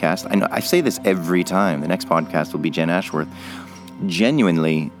next podcast, I know I say this every time, the next podcast will be Jen Ashworth.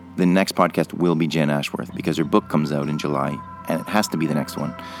 Genuinely, the next podcast will be Jen Ashworth because her book comes out in July, and it has to be the next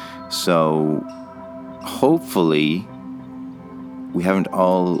one. So hopefully we haven't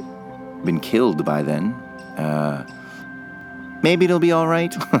all been killed by then. Maybe it'll be all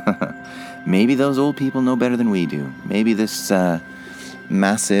right. Maybe those old people know better than we do. Maybe this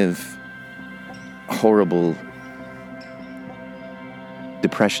massive, horrible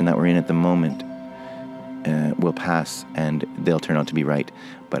depression that we're in at the moment will pass and they'll turn out to be right.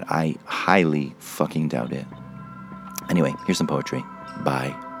 But I highly fucking doubt it. Anyway, here's some poetry.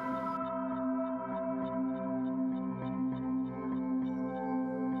 Bye.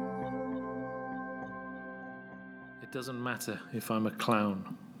 It doesn't matter if I'm a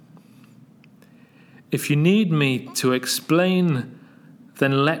clown. If you need me to explain,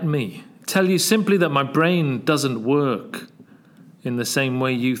 then let me tell you simply that my brain doesn't work in the same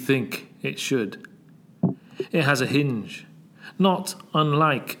way you think it should. It has a hinge, not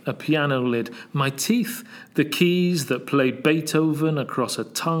unlike a piano lid. My teeth, the keys that play Beethoven across a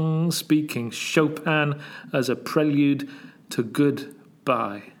tongue speaking Chopin as a prelude to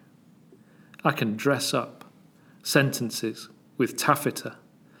goodbye. I can dress up sentences with taffeta,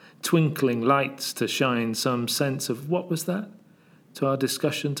 twinkling lights to shine some sense of what was that to our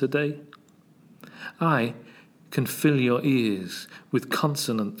discussion today. I can fill your ears with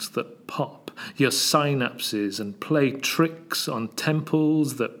consonants that pop, your synapses, and play tricks on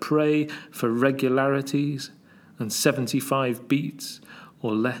temples that pray for regularities and 75 beats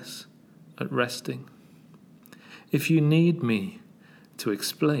or less at resting. If you need me to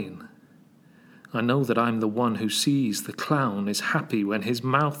explain, I know that I'm the one who sees the clown is happy when his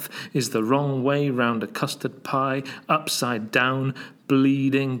mouth is the wrong way round a custard pie, upside down,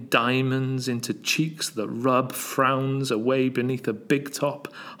 bleeding diamonds into cheeks that rub frowns away beneath a big top,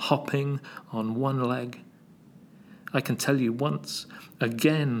 hopping on one leg. I can tell you once,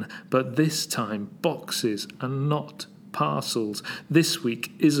 again, but this time boxes and not parcels. This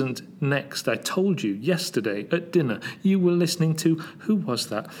week isn't next. I told you yesterday at dinner you were listening to, who was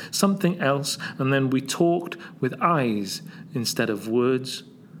that? Something else, and then we talked with eyes instead of words.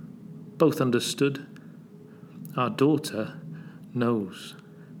 Both understood. Our daughter knows.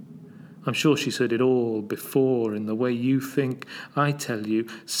 I'm sure she's heard it all before in the way you think. I tell you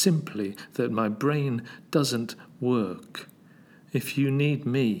simply that my brain doesn't work. If you need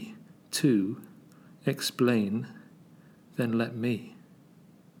me to explain, then let me.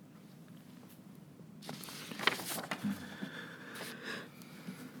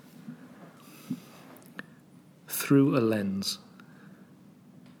 Through a lens.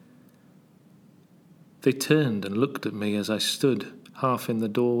 They turned and looked at me as I stood, half in the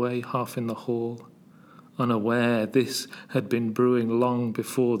doorway, half in the hall, unaware this had been brewing long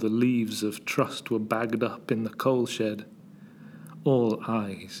before the leaves of trust were bagged up in the coal shed. All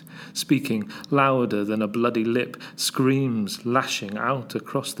eyes, speaking louder than a bloody lip, screams lashing out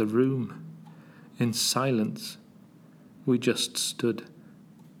across the room. In silence, we just stood.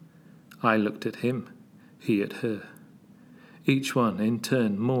 I looked at him, he at her. Each one, in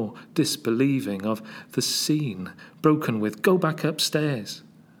turn, more disbelieving of the scene, broken with, "Go back upstairs."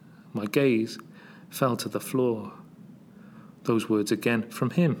 My gaze fell to the floor. Those words again,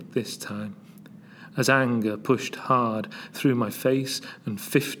 from him this time. As anger pushed hard through my face and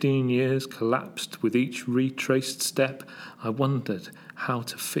 15 years collapsed with each retraced step, I wondered how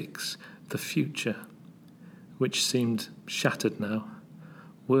to fix the future, which seemed shattered now,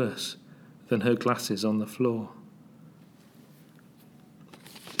 worse than her glasses on the floor.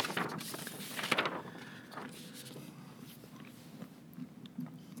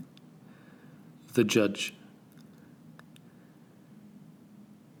 The judge.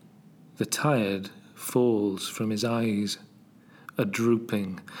 The tired falls from his eyes. a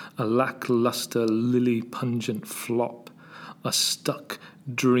drooping, a lackluster lily-pungent flop, a stuck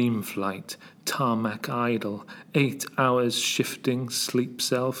dream flight, tarmac idle, 8 hours shifting sleep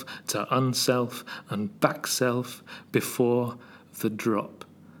self to unself and back self before the drop.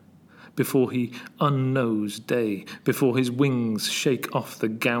 Before he unknows day, before his wings shake off the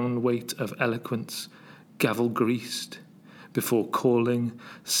gown weight of eloquence, gavel-greased, before calling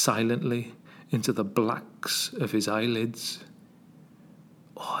silently into the blacks of his eyelids.